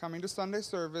coming to Sunday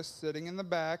service, sitting in the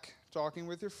back, talking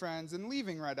with your friends, and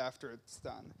leaving right after it's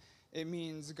done. It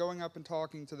means going up and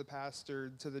talking to the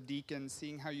pastor, to the deacon,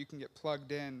 seeing how you can get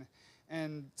plugged in,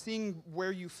 and seeing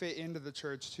where you fit into the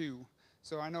church too.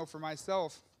 So I know for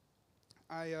myself,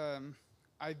 I'm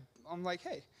like,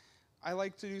 hey, I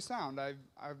like to do sound.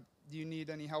 Do you need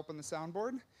any help on the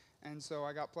soundboard? And so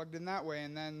I got plugged in that way,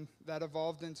 and then that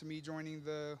evolved into me joining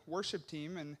the worship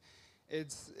team, and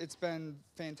it's been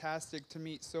fantastic to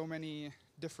meet so many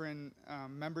different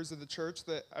members of the church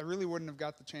that I really wouldn't have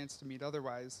got the chance to meet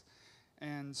otherwise.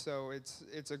 And so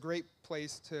it's a great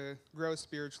place to grow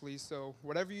spiritually. So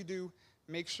whatever you do,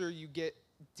 make sure you get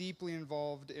deeply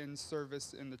involved in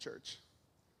service in the church.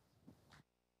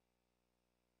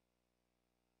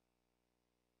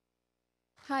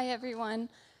 Hi, everyone.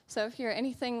 So if you're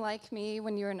anything like me,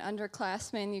 when you were an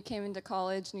underclassman, you came into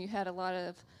college and you had a lot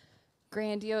of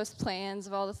grandiose plans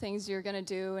of all the things you were going to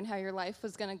do and how your life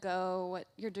was going to go, what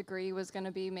your degree was going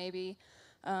to be maybe.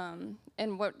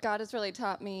 And what God has really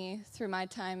taught me through my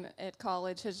time at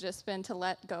college has just been to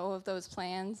let go of those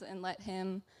plans and let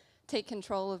Him take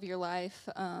control of your life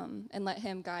and let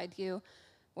Him guide you.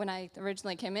 When I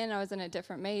originally came in, I was in a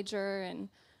different major, and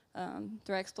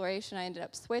through exploration, I ended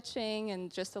up switching,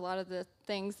 and just a lot of the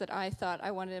things that I thought I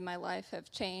wanted in my life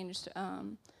have changed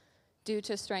due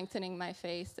to strengthening my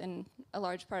faith, and a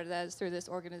large part of that is through this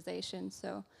organization.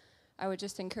 So I would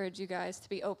just encourage you guys to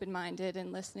be open-minded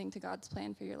and listening to God's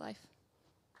plan for your life.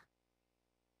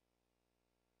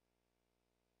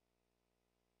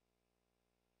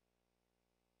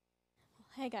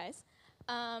 Hey guys,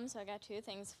 so I got two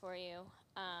things for you.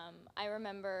 I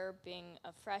remember being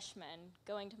a freshman,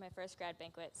 going to my first grad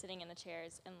banquet, sitting in the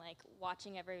chairs and like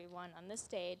watching everyone on the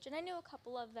stage, and I knew a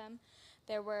couple of them.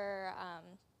 There were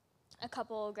a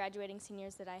couple graduating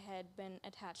seniors that I had been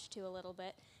attached to a little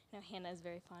bit. You know, Hannah is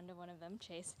very fond of one of them,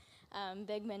 Chase,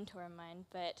 big mentor of mine,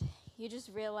 but you just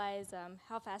realize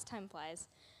how fast time flies.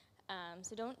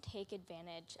 So don't take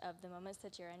advantage of the moments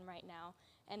that you're in right now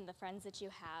and the friends that you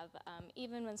have,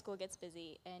 even when school gets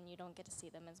busy and you don't get to see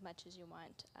them as much as you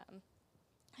want.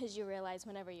 As you realize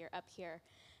whenever you're up here,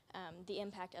 the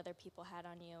impact other people had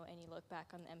on you, and you look back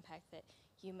on the impact that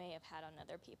you may have had on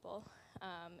other people.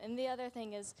 And the other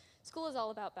thing is, school is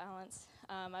all about balance.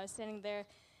 I was standing there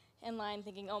in line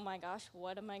thinking, oh my gosh,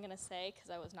 what am I going to say? Because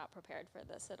I was not prepared for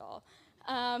this at all.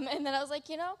 And then I was like,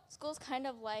 you know, school's kind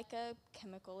of like a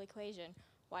chemical equation.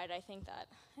 Why did I think that?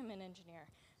 I'm an engineer.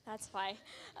 That's why.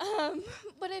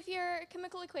 But if your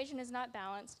chemical equation is not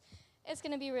balanced, it's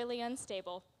going to be really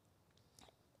unstable.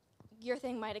 Your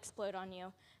thing might explode on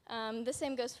you. The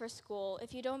same goes for school.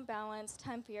 If you don't balance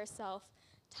time for yourself,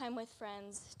 time with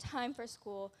friends, time for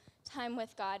school, time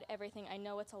with God, everything, I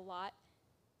know it's a lot,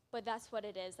 but that's what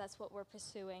it is. That's what we're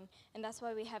pursuing, and that's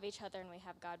why we have each other and we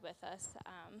have God with us.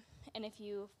 And if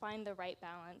you find the right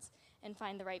balance and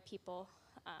find the right people,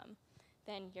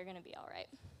 then you're going to be all right.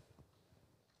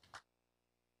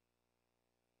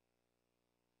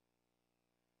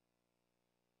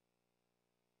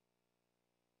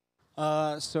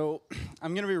 So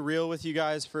I'm going to be real with you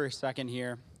guys for a second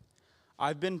here.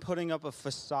 I've been putting up a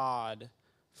facade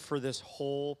for this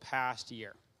whole past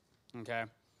year, okay?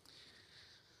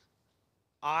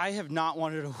 I have not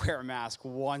wanted to wear a mask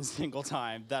one single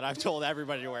time that I've told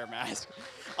everybody to wear a mask.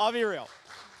 I'll be real.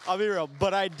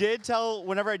 But I did tell,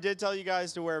 whenever I did tell you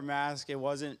guys to wear a mask, it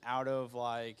wasn't out of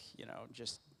like,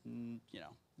 just,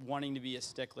 wanting to be a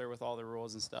stickler with all the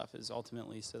rules and stuff. Is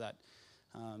ultimately so that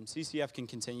CCF can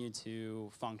continue to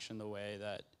function the way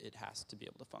that it has to be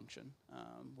able to function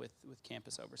with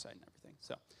campus oversight and everything.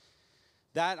 So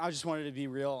that, I just wanted to be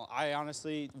real. I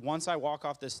honestly, once I walk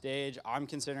off this stage, I'm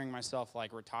considering myself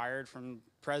like retired from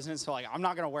president, so like I'm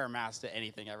not gonna wear a mask to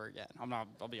anything ever again.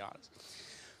 I'll be honest.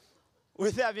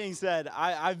 With that being said,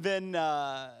 I've been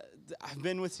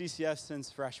with CCF since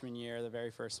freshman year, the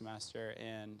very first semester,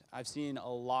 and I've seen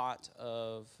a lot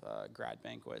of grad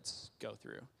banquets go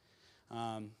through.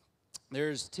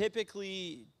 There's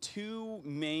typically two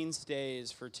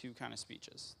mainstays for two kind of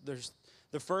speeches. There's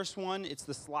the first one, it's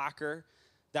the slacker.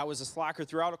 That was a slacker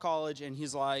throughout college, and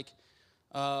he's like,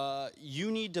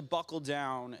 you need to buckle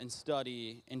down and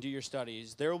study and do your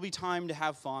studies. There will be time to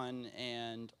have fun,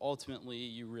 and ultimately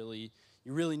you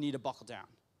really need to buckle down.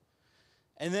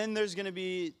 And then there's going to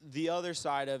be the other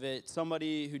side of it,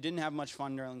 somebody who didn't have much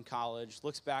fun during college,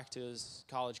 looks back to his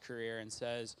college career and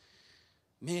says,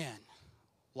 man,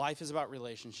 life is about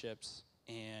relationships,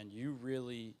 and you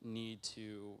really need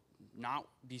to not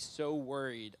be so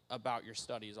worried about your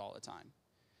studies all the time.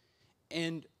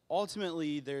 And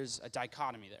ultimately, there's a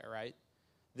dichotomy there, right?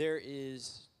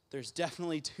 There's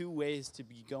definitely two ways to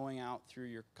be going out through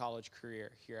your college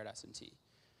career here at S&T.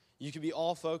 You could be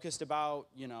all focused about,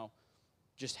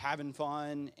 just having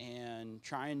fun and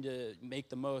trying to make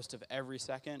the most of every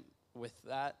second with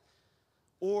that.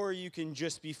 Or you can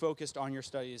just be focused on your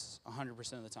studies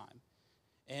 100% of the time.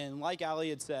 And like Ali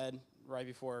had said right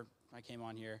before I came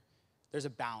on here, there's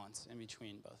a balance in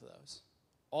between both of those.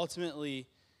 Ultimately,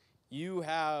 you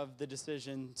have the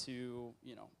decision to,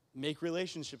 make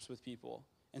relationships with people.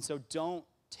 And so don't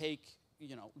take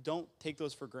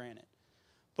those for granted.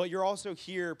 But you're also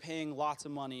here paying lots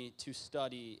of money to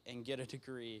study and get a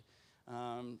degree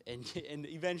and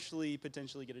eventually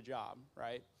potentially get a job,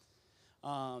 right?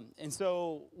 And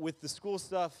so with the school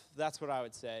stuff, that's what I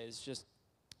would say is just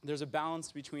there's a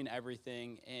balance between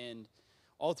everything, and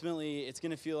ultimately it's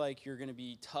going to feel like you're going to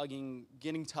be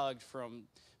getting tugged from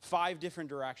 5 different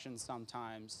directions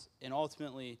sometimes, and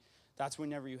ultimately that's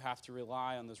whenever you have to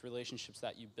rely on those relationships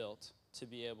that you built to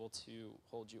be able to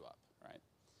hold you up, right?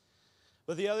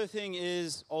 But the other thing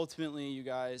is ultimately, you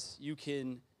guys, you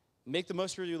can make the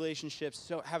most of your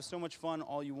relationships, have so much fun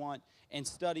all you want, and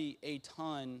study a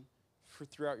ton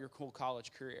throughout your whole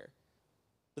college career.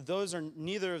 But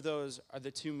neither of those are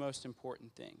the two most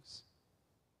important things.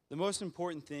 The most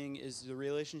important thing is the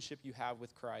relationship you have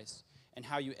with Christ and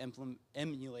how you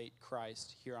emulate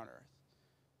Christ here on earth.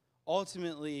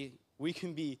 Ultimately, we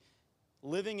can be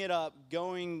living it up,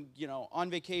 going, on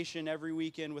vacation every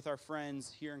weekend with our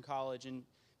friends here in college and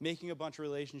making a bunch of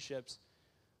relationships.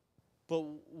 But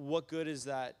what good is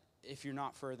that if you're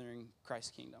not furthering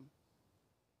Christ's kingdom?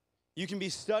 You can be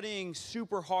studying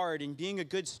super hard and being a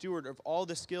good steward of all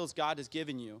the skills God has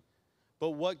given you,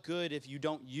 but what good if you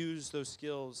don't use those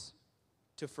skills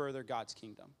to further God's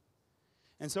kingdom?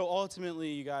 And so ultimately,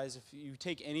 you guys, if you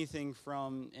take anything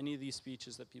from any of these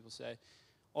speeches that people say,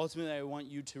 ultimately I want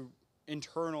you to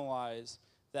internalize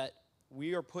that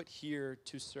we are put here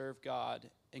to serve God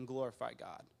and glorify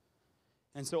God.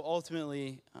 And so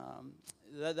ultimately,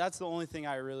 that's the only thing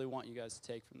I really want you guys to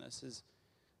take from this is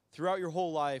throughout your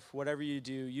whole life, whatever you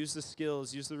do, use the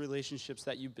skills, use the relationships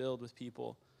that you build with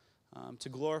people to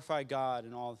glorify God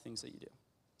in all the things that you do.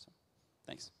 So,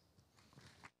 thanks.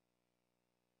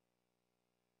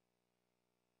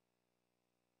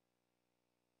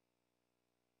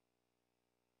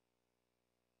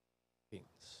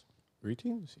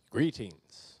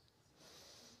 Greetings.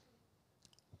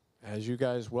 As you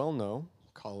guys well know,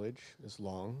 college is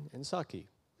long and sucky.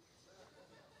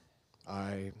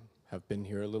 I have been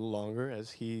here a little longer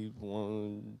as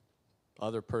one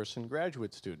other person,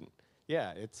 graduate student.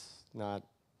 Yeah, it's not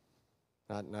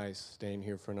nice staying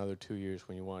here for another 2 years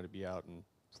when you want to be out in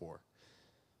 4.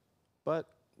 But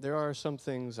there are some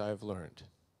things I've learned.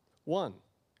 One,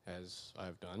 as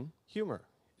I've done, humor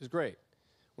is great.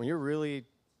 When you're really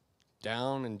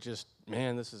down and just,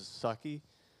 man, this is sucky,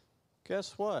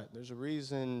 guess what? There's a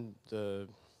reason the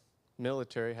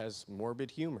military has morbid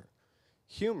humor.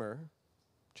 Humor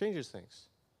changes things.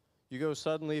 You go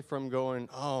suddenly from going,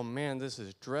 oh man, this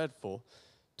is dreadful,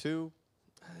 to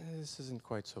this isn't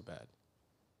quite so bad.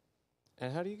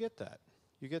 And how do you get that?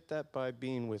 You get that by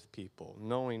being with people,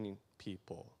 knowing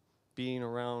people, being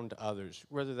around others,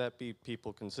 whether that be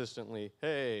people consistently,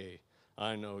 hey,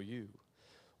 I know you,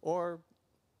 or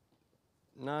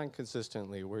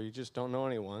non-consistently, where you just don't know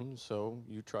anyone, so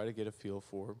you try to get a feel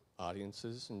for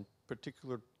audiences and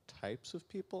particular types of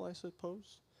people, I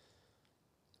suppose.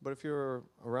 But if you're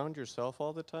around yourself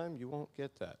all the time, you won't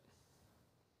get that.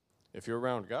 If you're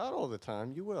around God all the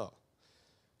time, you will.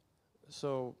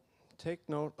 So take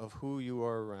note of who you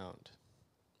are around.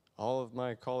 All of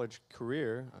my college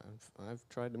career, I've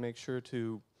tried to make sure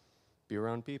to be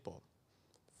around people.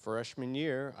 Freshman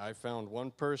year, I found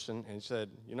one person and said,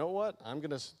 you know what,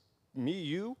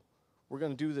 we're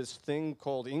gonna do this thing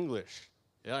called English.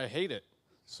 Yeah, I hate it.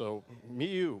 So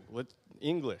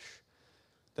English.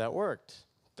 That worked.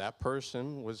 That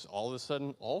person was all of a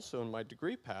sudden also in my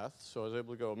degree path, so I was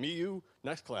able to go, me, you,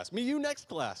 next class, me, you, next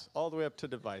class, all the way up to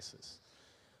devices.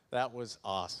 That was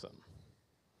awesome.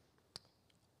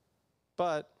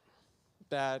 But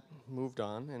that moved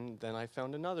on, and then I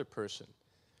found another person.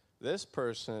 This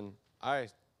person, I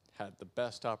had the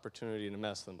best opportunity to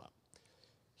mess them up.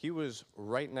 He was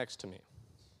right next to me.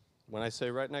 When I say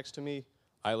right next to me,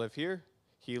 I live here,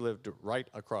 he lived right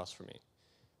across from me,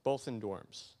 both in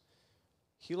dorms.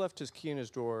 He left his key in his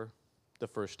door the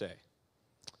first day.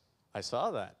 I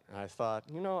saw that, and I thought,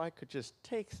 you know, I could just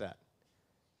take that.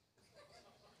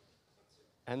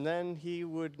 And then he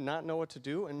would not know what to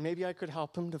do, and maybe I could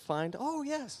help him to find, oh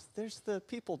yes, there's the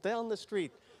people down the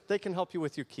street. They can help you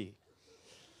with your key.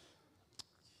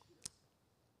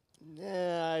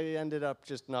 Yeah, I ended up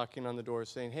just knocking on the door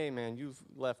saying, hey man, you've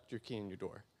left your key in your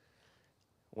door.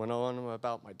 Went on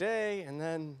about my day, and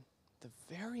then the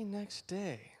very next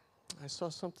day, I saw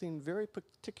something very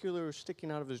particular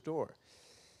sticking out of his door.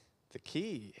 The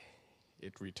key,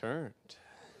 it returned.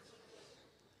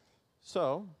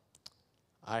 So,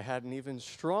 I had an even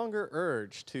stronger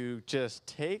urge to just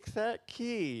take that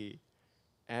key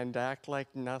and act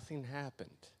like nothing happened.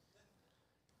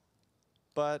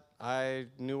 But I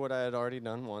knew what I had already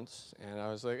done once, and I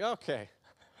was like, okay,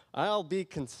 I'll be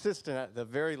consistent at the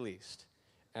very least.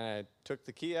 And I took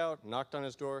the key out, knocked on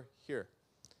his door, here.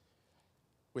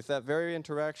 With that very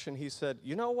interaction, he said,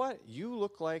 you know what? You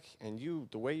look like, and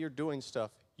the way you're doing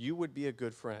stuff, you would be a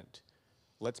good friend.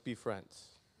 Let's be friends.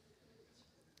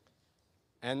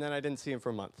 And then I didn't see him for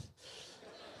a month.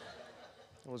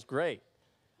 It was great.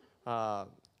 The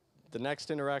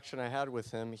next interaction I had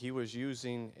with him, he was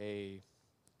using a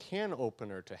can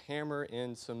opener to hammer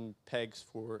in some pegs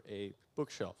for a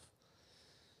bookshelf.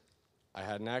 I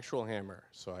had an actual hammer,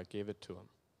 so I gave it to him.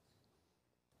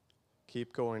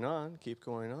 Keep going on, keep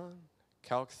going on.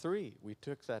 Calc 3, we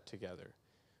took that together.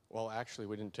 Well, actually,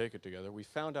 we didn't take it together. We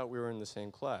found out we were in the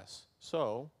same class.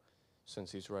 So,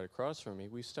 since he's right across from me,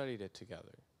 we studied it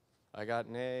together. I got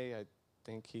an A, I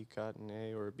think he got an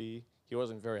A or a B. He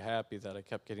wasn't very happy that I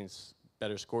kept getting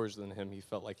better scores than him. He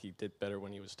felt like he did better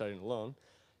when he was studying alone.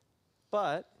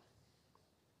 But,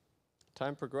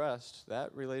 time progressed,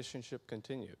 that relationship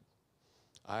continued.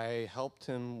 I helped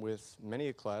him with many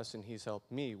a class, and he's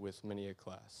helped me with many a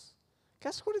class.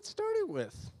 Guess what it started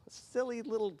with? A silly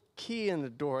little key in the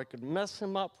door I could mess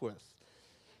him up with.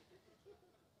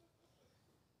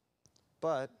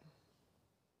 But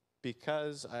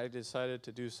because I decided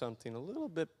to do something a little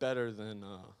bit better than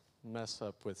mess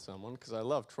up with someone, because I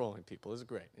love trolling people. It's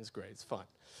great, it's fun.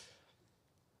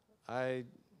 I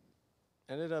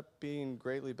ended up being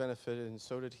greatly benefited, and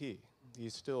so did he.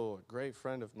 He's still a great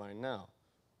friend of mine now.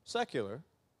 Secular,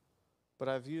 but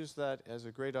I've used that as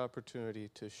a great opportunity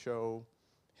to show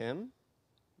him,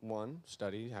 one,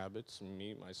 study habits, and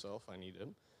me, myself, I need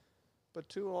him. But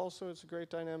two, also it's a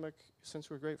great dynamic, since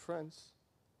we're great friends,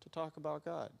 to talk about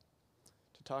God,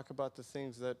 to talk about the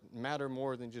things that matter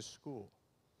more than just school.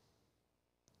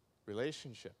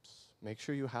 Relationships, make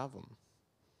sure you have them.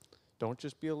 Don't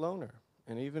just be a loner,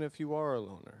 and even if you are a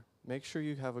loner, make sure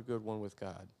you have a good one with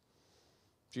God.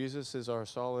 Jesus is our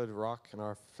solid rock and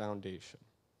our foundation.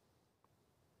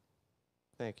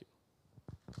 Thank you.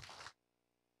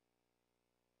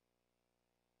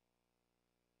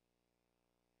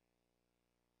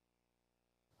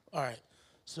 All right,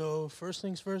 so first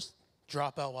things first,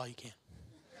 drop out while you can.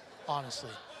 Honestly,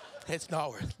 it's not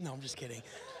worth it. No, I'm just kidding.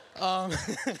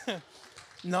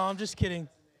 No, I'm just kidding.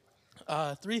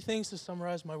 3 things to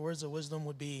summarize my words of wisdom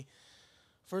would be,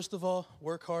 first of all,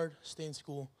 work hard, stay in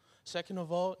school. Second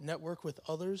of all, network with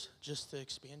others just to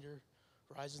expand your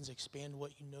horizons, expand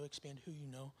what you know, expand who you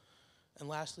know. And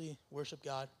lastly, worship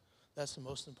God. That's the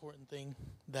most important thing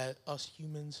that us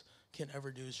humans can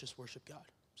ever do, is just worship God.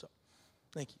 So,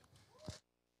 thank you.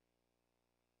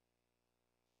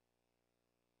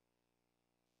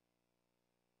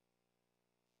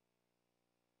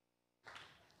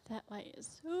 That light is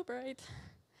so bright.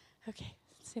 Okay,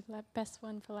 save that best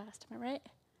one for last, am I right?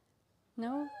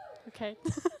 No? Okay.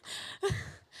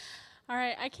 All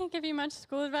right, I can't give you much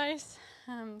school advice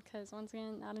because, once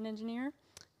again, not an engineer.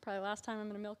 Probably last time I'm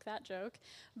going to milk that joke.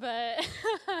 But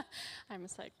I'm a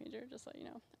psych major, just so you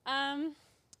know.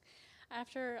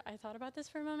 after I thought about this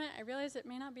for a moment, I realized it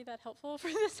may not be that helpful for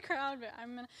this crowd, but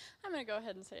I'm gonna go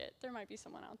ahead and say it. There might be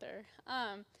someone out there.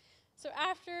 So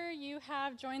after you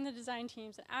have joined the design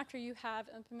teams, and after you have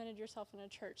implemented yourself in a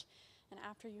church, and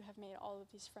after you have made all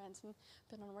of these friends and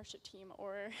been on a worship team,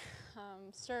 or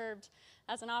served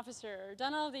as an officer, or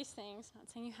done all of these things, not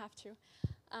saying you have to,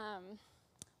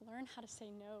 learn how to say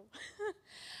no.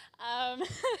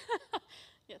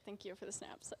 Yeah, thank you for the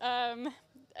snaps.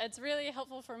 It's really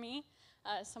helpful for me,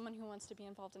 as someone who wants to be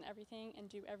involved in everything and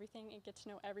do everything and get to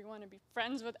know everyone and be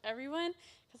friends with everyone,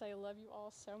 because I love you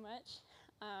all so much.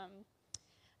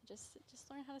 Just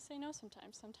learn how to say no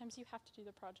sometimes. Sometimes you have to do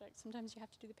the project. Sometimes you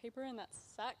have to do the paper, and that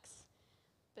sucks,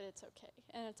 but it's okay.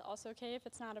 And it's also okay if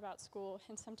it's not about school,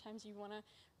 and sometimes you want to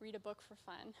read a book for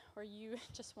fun, or you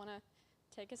just want to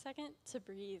take a second to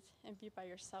breathe and be by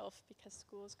yourself, because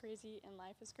school is crazy and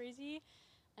life is crazy,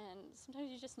 and sometimes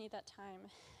you just need that time.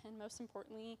 And most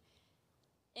importantly,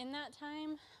 in that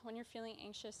time, when you're feeling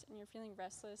anxious and you're feeling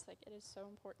restless, like, it is so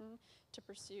important to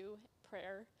pursue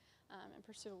prayer and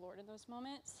pursue the Lord in those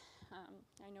moments.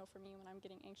 I know for me, when I'm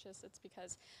getting anxious, it's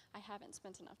because I haven't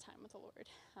spent enough time with the Lord.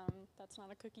 That's not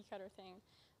a cookie cutter thing,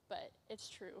 but it's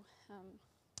true.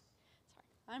 Sorry,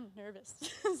 I'm nervous.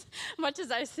 As much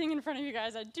as I sing in front of you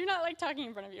guys, I do not like talking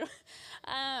in front of you.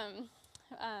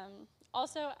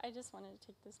 Also, I just wanted to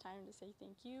take this time to say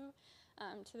thank you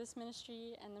to this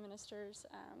ministry and the ministers,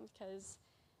 because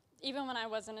even when I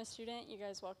wasn't a student, you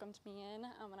guys welcomed me in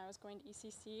when I was going to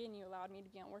ECC, and you allowed me to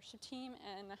be on worship team,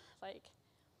 and like,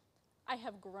 I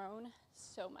have grown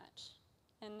so much,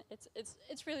 and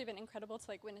it's really been incredible to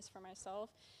like witness for myself,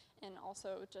 and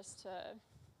also just to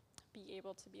be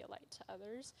able to be a light to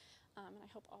others. And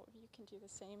I hope all of you can do the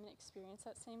same and experience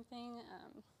that same thing.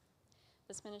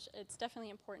 This ministry, it's definitely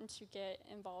important to get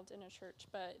involved in a church,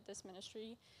 but this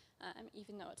ministry,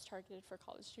 even though it's targeted for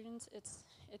college students, it's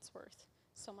worth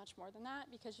so much more than that,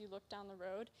 because you look down the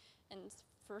road, and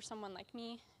for someone like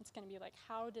me, it's going to be like,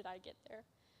 how did I get there?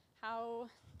 How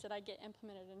did I get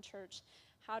implemented in church?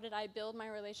 How did I build my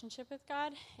relationship with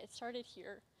God? It started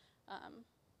here,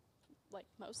 like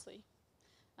mostly.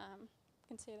 I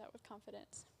can say that with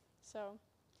confidence. So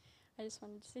I just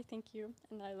wanted to say thank you,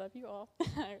 and I love you all.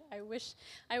 I wish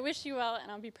you well, and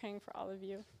I'll be praying for all of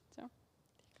you. So.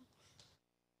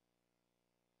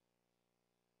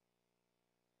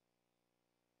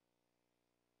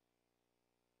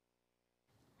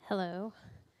 Hello.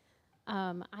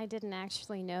 I didn't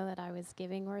actually know that I was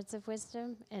giving words of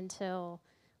wisdom until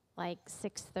like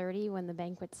 6:30 when the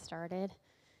banquet started,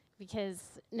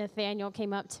 because Nathaniel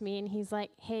came up to me and he's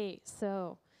like, "Hey,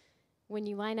 so when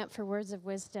you line up for words of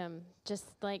wisdom, just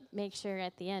like make sure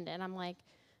at the end." And I'm like,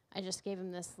 I just gave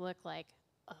him this look like,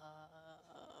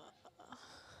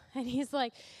 and he's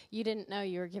like, "You didn't know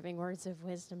you were giving words of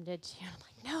wisdom, did you?" And I'm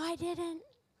like, "No, I didn't."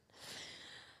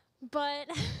 But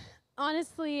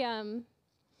honestly,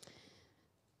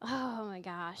 oh my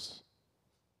gosh,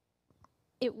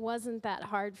 it wasn't that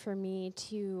hard for me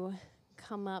to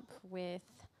come up with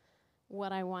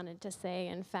what I wanted to say.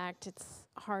 In fact, it's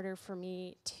harder for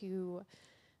me to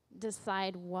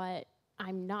decide what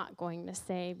I'm not going to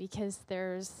say, because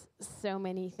there's so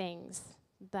many things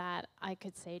that I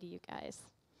could say to you guys.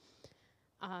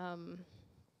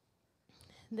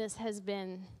 This has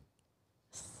been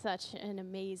such an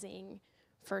amazing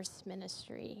first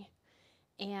ministry,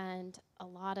 and a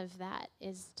lot of that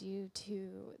is due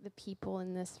to the people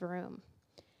in this room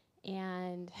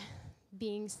and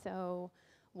being so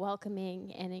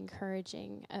welcoming and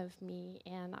encouraging of me,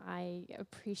 and I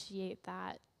appreciate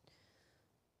that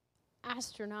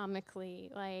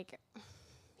astronomically. Like,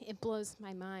 it blows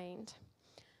my mind.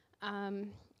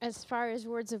 As far as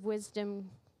words of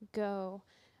wisdom go,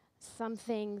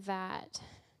 something that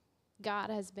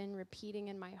God has been repeating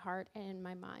in my heart and in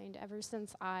my mind ever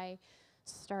since I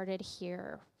started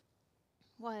here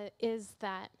is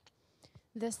that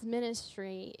this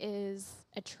ministry is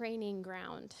a training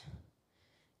ground.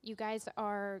 You guys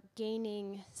are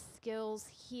gaining skills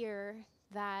here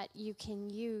that you can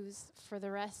use for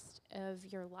the rest of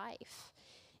your life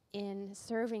in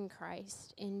serving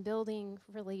Christ, in building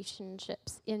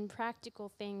relationships, in practical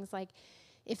things like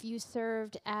if you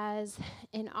served as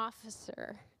an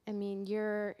officer, I mean,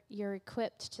 you're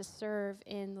equipped to serve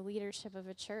in the leadership of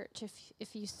a church.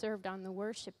 If you served on the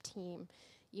worship team,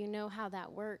 you know how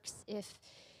that works.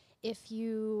 If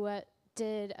you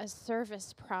did a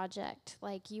service project,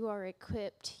 like, you are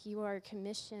equipped, you are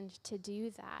commissioned to do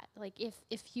that. Like,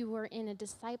 if you were in a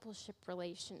discipleship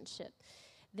relationship,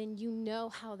 then you know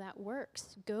how that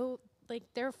works.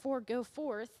 Therefore go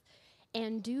forth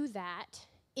and do that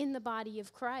in the body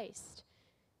of Christ.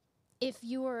 if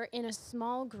you are in a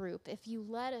small group, if you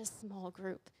led a small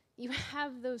group, you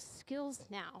have those skills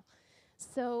now.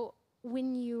 So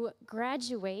when you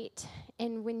graduate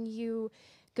and when you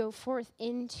go forth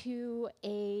into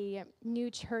a new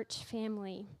church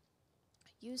family,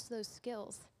 use those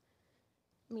skills.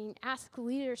 I mean, ask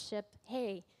leadership,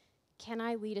 hey, can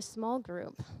I lead a small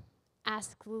group?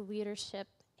 Ask the leadership,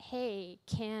 hey,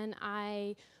 can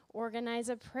I organize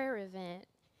a prayer event?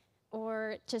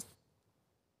 Or just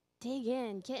dig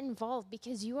in, get involved,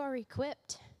 because you are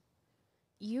equipped.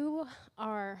 You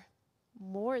are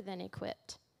more than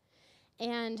equipped.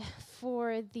 And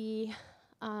for the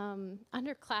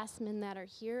underclassmen that are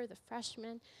here, the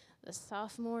freshmen, the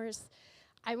sophomores,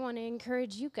 I want to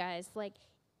encourage you guys, like,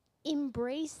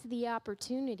 embrace the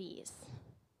opportunities,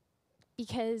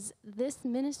 because this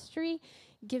ministry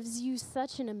gives you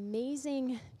such an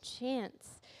amazing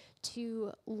chance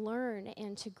to learn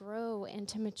and to grow and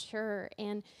to mature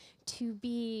and to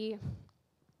be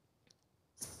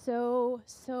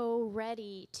so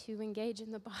ready to engage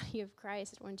in the body of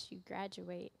Christ once you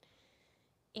graduate.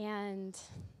 And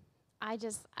I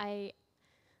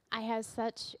have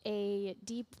such a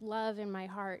deep love in my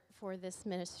heart for this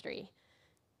ministry,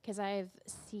 because I've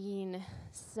seen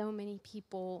so many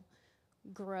people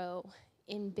grow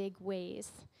in big ways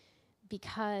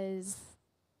because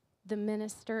the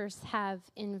ministers have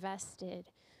invested,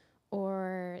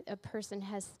 or a person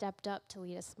has stepped up to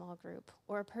lead a small group,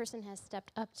 or a person has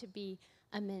stepped up to be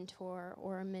a mentor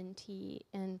or a mentee,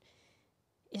 and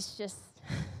it's just,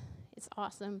 it's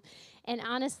awesome. And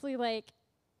honestly, like,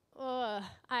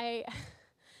 I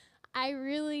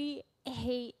really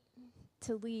hate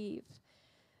to leave,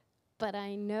 but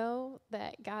I know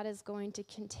that God is going to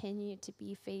continue to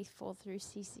be faithful through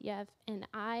CCF, and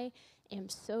I am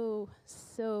so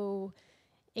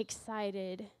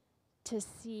excited to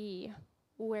see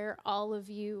where all of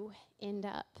you end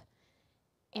up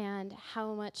and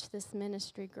how much this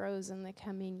ministry grows in the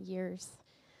coming years.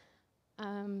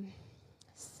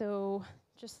 So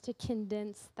just to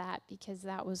condense that, because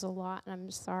that was a lot, and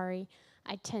I'm sorry,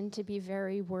 I tend to be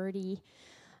very wordy.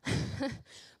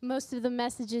 Most of the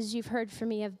messages you've heard from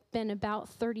me have been about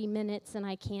 30 minutes, and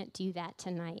I can't do that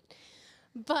tonight.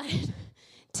 But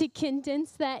to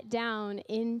condense that down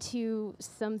into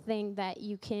something that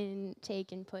you can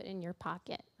take and put in your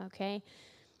pocket, okay?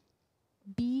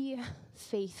 Be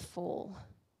faithful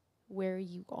where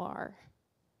you are,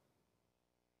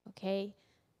 okay?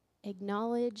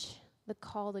 Acknowledge the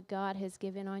call that God has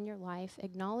given on your life.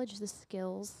 Acknowledge the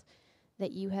skills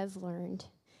that you have learned,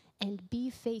 and be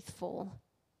faithful,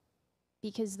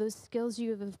 because those skills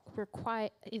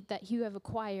that you have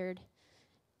acquired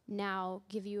now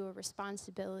give you a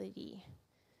responsibility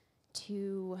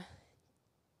to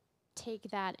take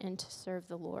that and to serve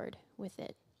the Lord with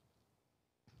it.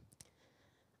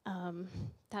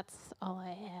 That's all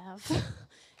I have.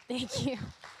 Thank you.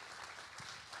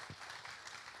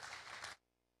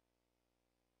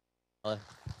 I'm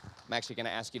actually going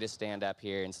to ask you to stand up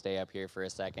here and stay up here for a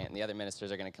second, and the other ministers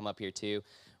are going to come up here too.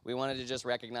 We wanted to just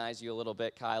recognize you a little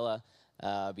bit, Kyla,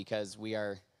 because we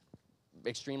are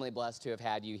extremely blessed to have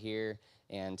had you here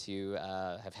and to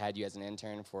have had you as an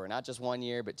intern for not just 1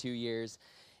 year, but 2 years.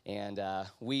 And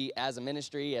we, as a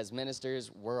ministry, as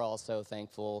ministers, we're all so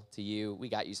thankful to you. We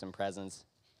got you some presents.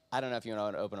 I don't know if you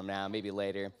want to open them now, maybe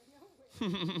later.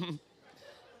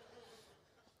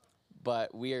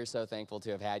 But we are so thankful to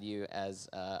have had you as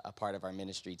a part of our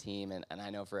ministry team. And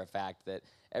I know for a fact that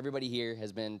everybody here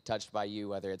has been touched by you,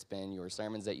 whether it's been your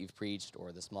sermons that you've preached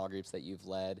or the small groups that you've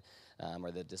led,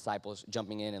 or the disciples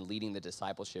jumping in and leading the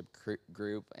discipleship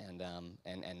group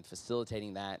and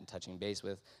facilitating that and touching base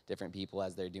with different people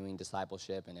as they're doing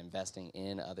discipleship and investing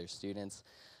in other students.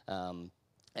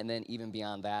 And then even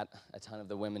beyond that, a ton of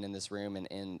the women in this room and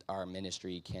in our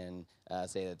ministry can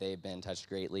say that they've been touched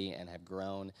greatly and have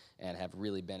grown and have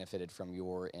really benefited from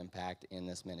your impact in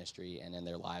this ministry and in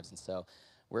their lives. And so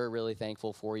we're really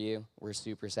thankful for you. We're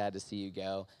super sad to see you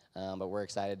go, but we're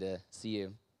excited to see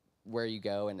you where you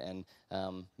go and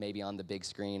maybe on the big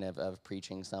screen of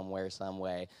preaching somewhere, some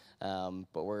way.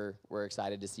 But we're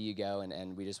excited to see you go,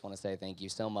 and we just want to say thank you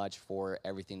so much for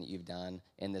everything that you've done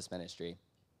in this ministry.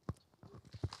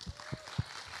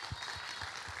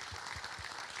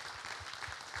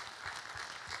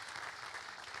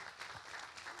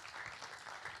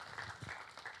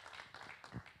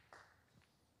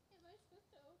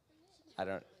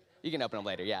 You can open them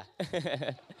later, yeah.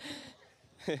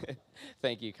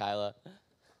 Thank you, Kyla.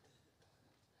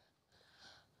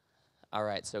 All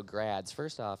right, so grads,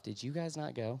 first off, did you guys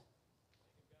not go?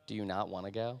 Do you not want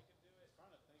to go?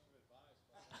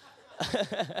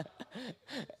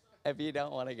 If you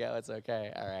don't want to go, it's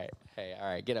okay. All right. Hey, all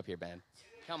right, get up here, Ben.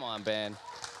 Come on, Ben.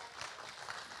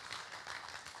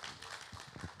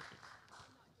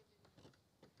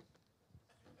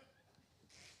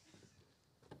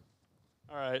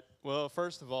 All right. Well,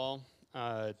 first of all,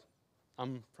 I'm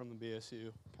from the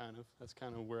BSU, kind of. That's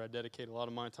kind of where I dedicate a lot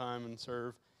of my time and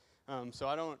serve.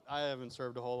 So I haven't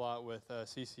served a whole lot with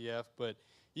CCF, but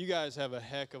you guys have a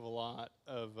heck of a lot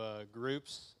of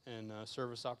groups and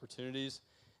service opportunities,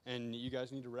 and you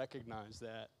guys need to recognize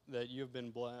that you have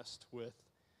been blessed with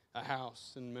a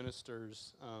house and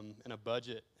ministers and a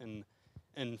budget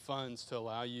and funds to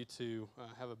allow you to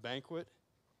have a banquet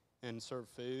and serve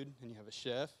food, and you have a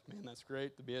chef. Man, that's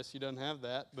great. The BSU doesn't have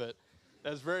that, but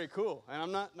that's very cool. And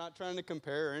I'm not trying to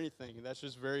compare or anything. That's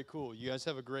just very cool. You guys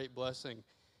have a great blessing,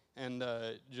 and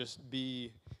just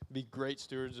be great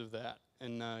stewards of that,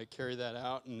 and carry that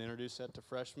out and introduce that to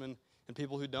freshmen and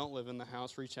people who don't live in the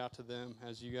house. Reach out to them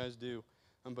as you guys do,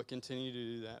 but continue to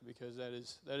do that, because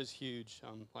that is huge.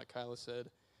 Like Kyla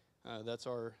said, that's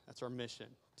our mission,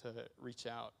 to reach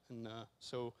out, and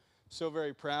so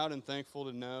very proud and thankful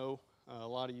to know a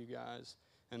lot of you guys,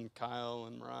 and Kyle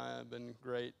and Mariah have been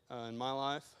great in my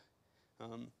life.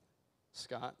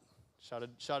 Scott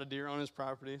shot a deer on his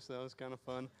property, so that was kind of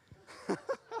fun.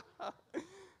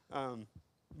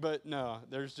 But no,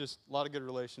 there's just a lot of good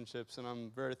relationships, and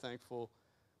I'm very thankful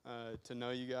to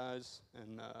know you guys,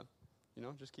 and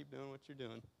just keep doing what you're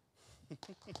doing.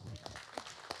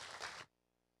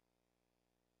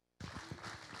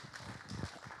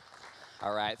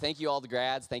 All right. Thank you, all the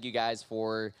grads. Thank you guys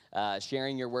for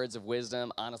sharing your words of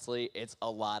wisdom. Honestly, it's a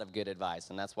lot of good advice,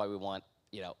 and that's why we want,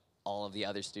 all of the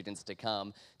other students to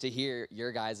come to hear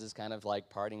your guys' kind of like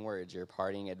parting words, your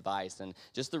parting advice, and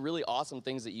just the really awesome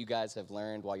things that you guys have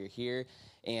learned while you're here.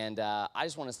 And I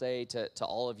just want to say to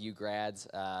all of you grads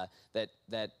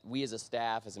that we as a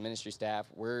staff, as a ministry staff,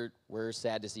 we're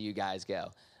sad to see you guys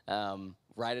go.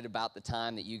 Right at about the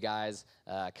time that you guys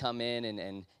come in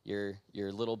and your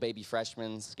little baby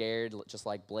freshmen scared, just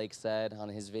like Blake said on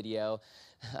his video,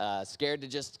 scared to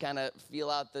just kind of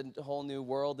feel out the whole new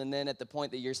world. And then at the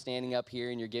point that you're standing up here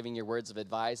and you're giving your words of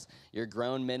advice, you're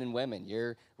grown men and women.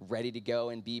 You're ready to go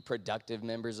and be productive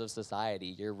members of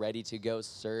society. You're ready to go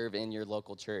serve in your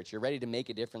local church. You're ready to make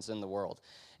a difference in the world.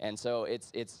 And so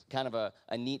it's kind of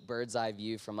a neat bird's eye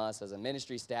view from us as a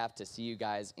ministry staff to see you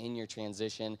guys in your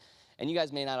transition. And you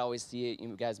guys may not always see it.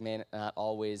 You guys may not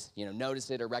always, notice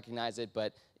it or recognize it,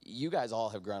 but you guys all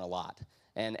have grown a lot.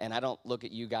 And I don't look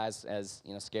at you guys as,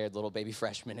 scared little baby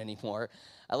freshmen anymore.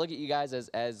 I look at you guys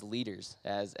as leaders,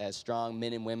 as strong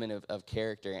men and women of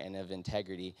character and of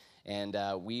integrity. And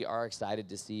we are excited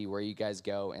to see where you guys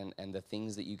go and the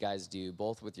things that you guys do,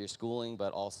 both with your schooling,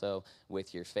 but also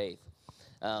with your faith.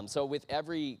 So with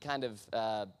every kind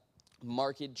of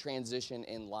marked transition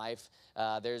in life,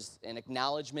 there's an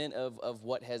acknowledgement of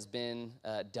what has been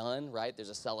done, right? There's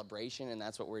a celebration, and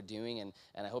that's what we're doing, and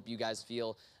I hope you guys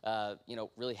feel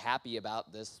really happy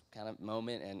about this kind of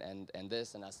moment and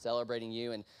this and us celebrating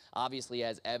you. And obviously,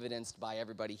 as evidenced by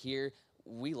everybody here,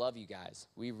 we love you guys.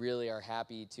 We really are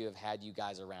happy to have had you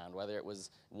guys around, whether it was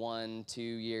 1, 2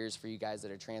 years for you guys that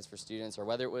are transfer students, or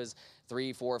whether it was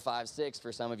 3, 4, 5, 6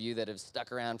 for some of you that have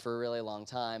stuck around for a really long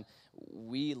time.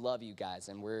 We love you guys,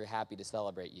 and we're happy to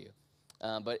celebrate you.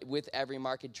 But with every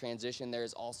marked transition, there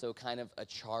is also kind of a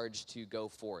charge to go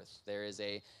forth. There is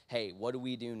a, hey, what do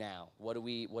we do now? What do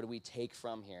we take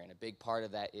from here? And a big part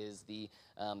of that is the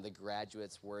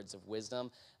graduates' words of wisdom.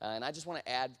 And I just want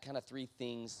to add kind of 3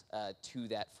 things to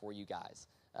that for you guys.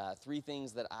 3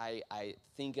 things that I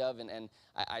think of, and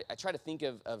I try to think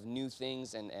of new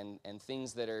things and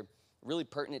things that are really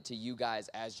pertinent to you guys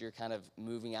as you're kind of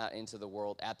moving out into the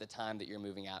world at the time that you're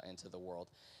moving out into the world.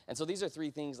 And so these are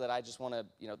 3 things that I just want to,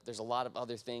 there's a lot of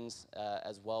other things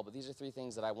as well, but these are 3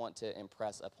 things that I want to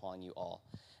impress upon you all.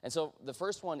 And so the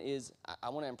first one is I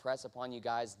want to impress upon you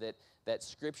guys that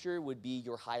Scripture would be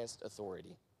your highest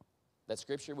authority. That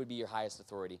Scripture would be your highest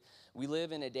authority. We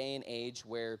live in a day and age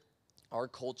where our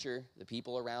culture, the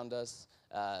people around us,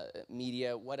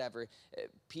 media, whatever,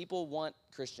 people want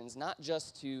Christians not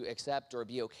just to accept or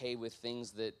be okay with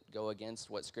things that go against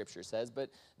what Scripture says, but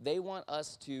they want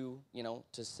us to,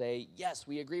 to say, yes,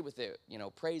 we agree with it,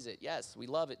 praise it, yes, we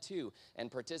love it too,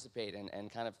 and participate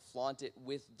and kind of flaunt it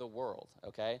with the world,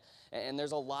 okay? And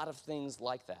there's a lot of things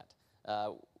like that.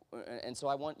 And so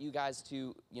I want you guys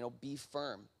to, be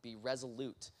firm, be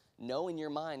resolute. Know in your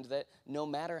mind that no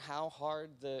matter how hard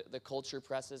the culture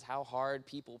presses, how hard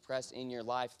people press in your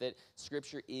life, that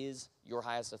Scripture is your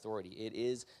highest authority. It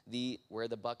is the where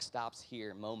the buck stops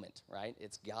here moment, right?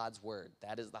 It's God's word.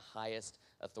 That is the highest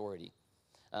authority.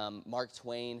 Mark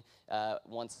Twain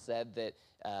once said that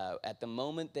at the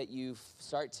moment that you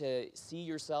start to see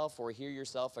yourself or hear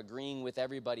yourself agreeing with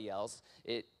everybody else,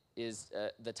 it is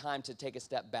the time to take a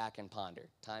step back and ponder,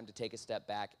 time to take a step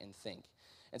back and think.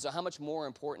 And so how much more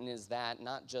important is that,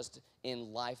 not just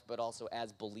in life, but also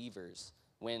as believers,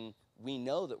 when we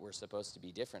know that we're supposed to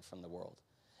be different from the world?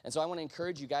 And so I want to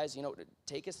encourage you guys, to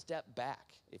take a step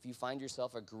back. If you find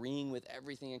yourself agreeing with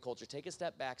everything in culture, take a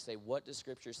step back, say, what does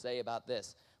Scripture say about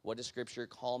this? What does Scripture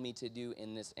call me to do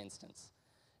in this instance?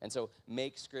 And so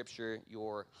make Scripture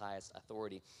your highest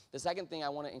authority. The second thing I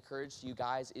want to encourage you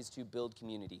guys is to build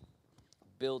community.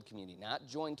 Build community, not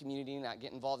join community, not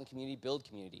get involved in community, build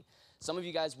community. Some of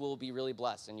you guys will be really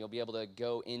blessed, and you'll be able to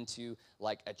go into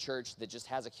like a church that just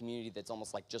has a community that's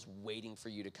almost like just waiting for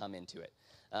you to come into it.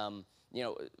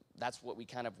 That's what we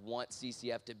kind of want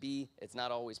CCF to be. It's not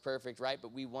always perfect, right?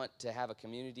 But we want to have a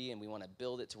community, and we want to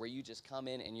build it to where you just come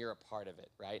in and you're a part of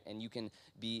it, right? And you can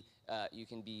be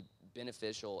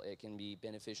beneficial. It can be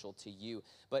beneficial to you.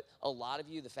 But a lot of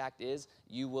you, the fact is,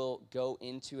 you will go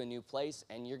into a new place,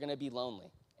 and you're going to be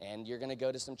lonely. And you're going to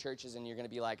go to some churches, and you're going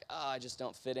to be like, oh, I just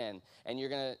don't fit in. And you're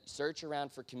going to search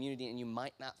around for community, and you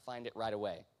might not find it right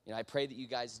away. I pray that you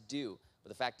guys do, but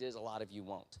the fact is, a lot of you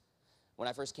won't. When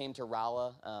I first came to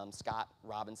Rolla, Scott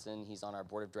Robinson, he's on our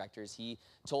board of directors, he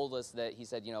told us that, he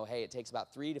said, hey, it takes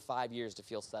about 3 to 5 years to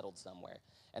feel settled somewhere.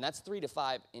 And that's 3 to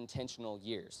 5 intentional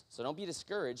years. So don't be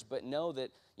discouraged, but know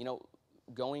that,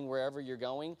 going wherever you're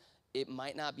going, it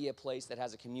might not be a place that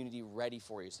has a community ready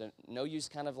for you. So no use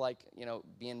kind of like,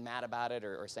 being mad about it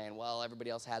or saying, well,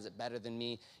 everybody else has it better than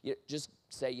me. Just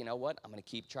say, you know what, I'm going to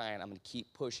keep trying. I'm going to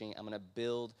keep pushing. I'm going to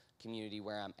build community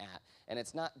where I'm at. And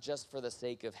it's not just for the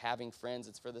sake of having friends.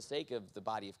 It's for the sake of the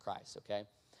body of Christ, okay?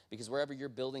 Because wherever you're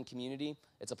building community,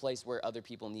 it's a place where other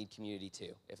people need community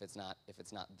too, if it's not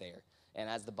there. And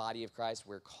as the body of Christ,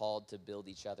 we're called to build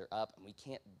each other up, and we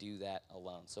can't do that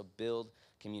alone. So build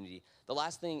community. The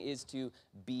last thing is to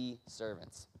be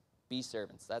servants. Be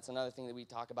servants. That's another thing that we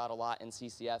talk about a lot in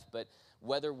CCF, but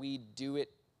whether we do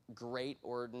it great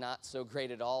or not so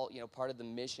great at all, part of the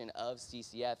mission of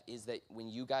CCF is that when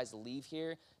you guys leave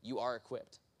here, you are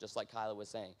equipped, just like Kyla was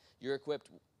saying. You're equipped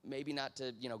maybe not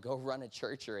to, go run a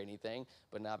church or anything,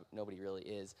 but nobody really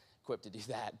is equipped to do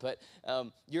that. But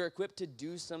you're equipped to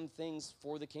do some things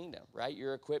for the kingdom, right?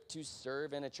 You're equipped to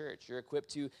serve in a church. You're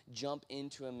equipped to jump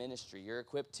into a ministry. You're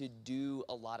equipped to do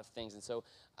a lot of things. And so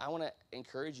I want to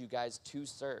encourage you guys to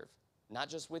serve, not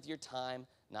just with your time,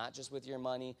 not just with your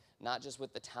money, not just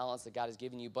with the talents that God has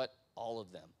given you, but all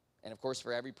of them. And of course,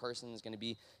 for every person, there's going to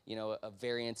be, a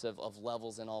variance of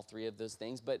levels in all three of those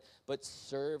things, but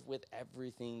serve with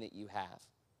everything that you have.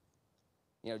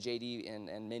 JD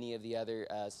and many of the other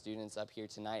students up here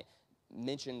tonight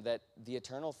mentioned that the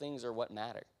eternal things are what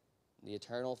matter. The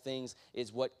eternal things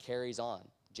is what carries on.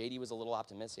 JD was a little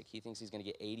optimistic. He thinks he's going to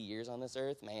get 80 years on this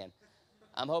earth. Man,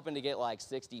 I'm hoping to get like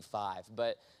 65.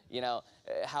 But,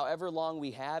 however long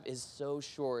we have is so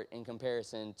short in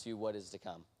comparison to what is to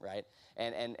come, right?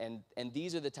 And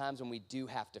these are the times when we do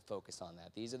have to focus on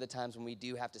that. These are the times when we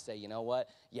do have to say, you know what?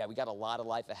 Yeah, we got a lot of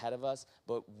life ahead of us,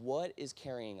 but what is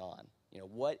carrying on?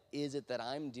 What is it that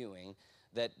I'm doing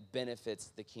that benefits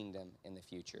the kingdom in the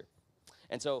future?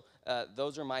 And so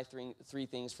those are my three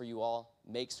things for you all.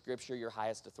 Make Scripture your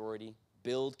highest authority,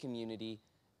 build community,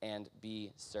 and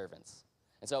be servants.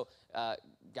 And so,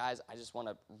 guys, I just want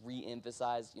to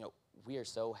re-emphasize, we are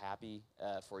so happy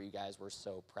for you guys. We're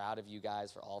so proud of you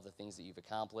guys for all the things that you've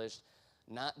accomplished,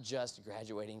 not just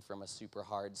graduating from a super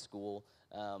hard school,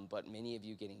 but many of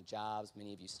you getting jobs,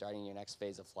 many of you starting your next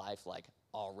phase of life, like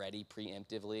already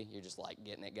preemptively. You're just like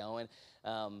getting it going.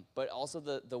 But also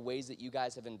the ways that you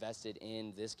guys have invested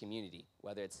in this community,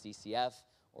 whether it's CCF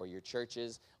or your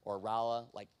churches or Rolla,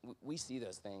 like we see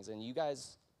those things. And you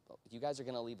guys are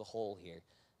going to leave a hole here.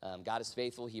 God is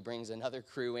faithful. He brings another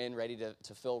crew in ready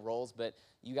to fill roles, but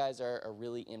you guys are a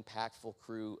really impactful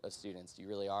crew of students. You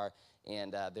really are.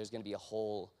 And there's going to be a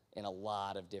hole in a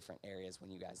lot of different areas when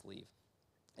you guys leave.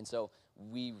 And so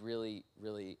we really,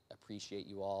 really appreciate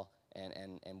you all,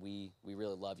 and we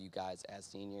really love you guys as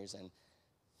seniors, and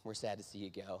we're sad to see you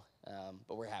go,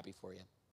 but we're happy for you.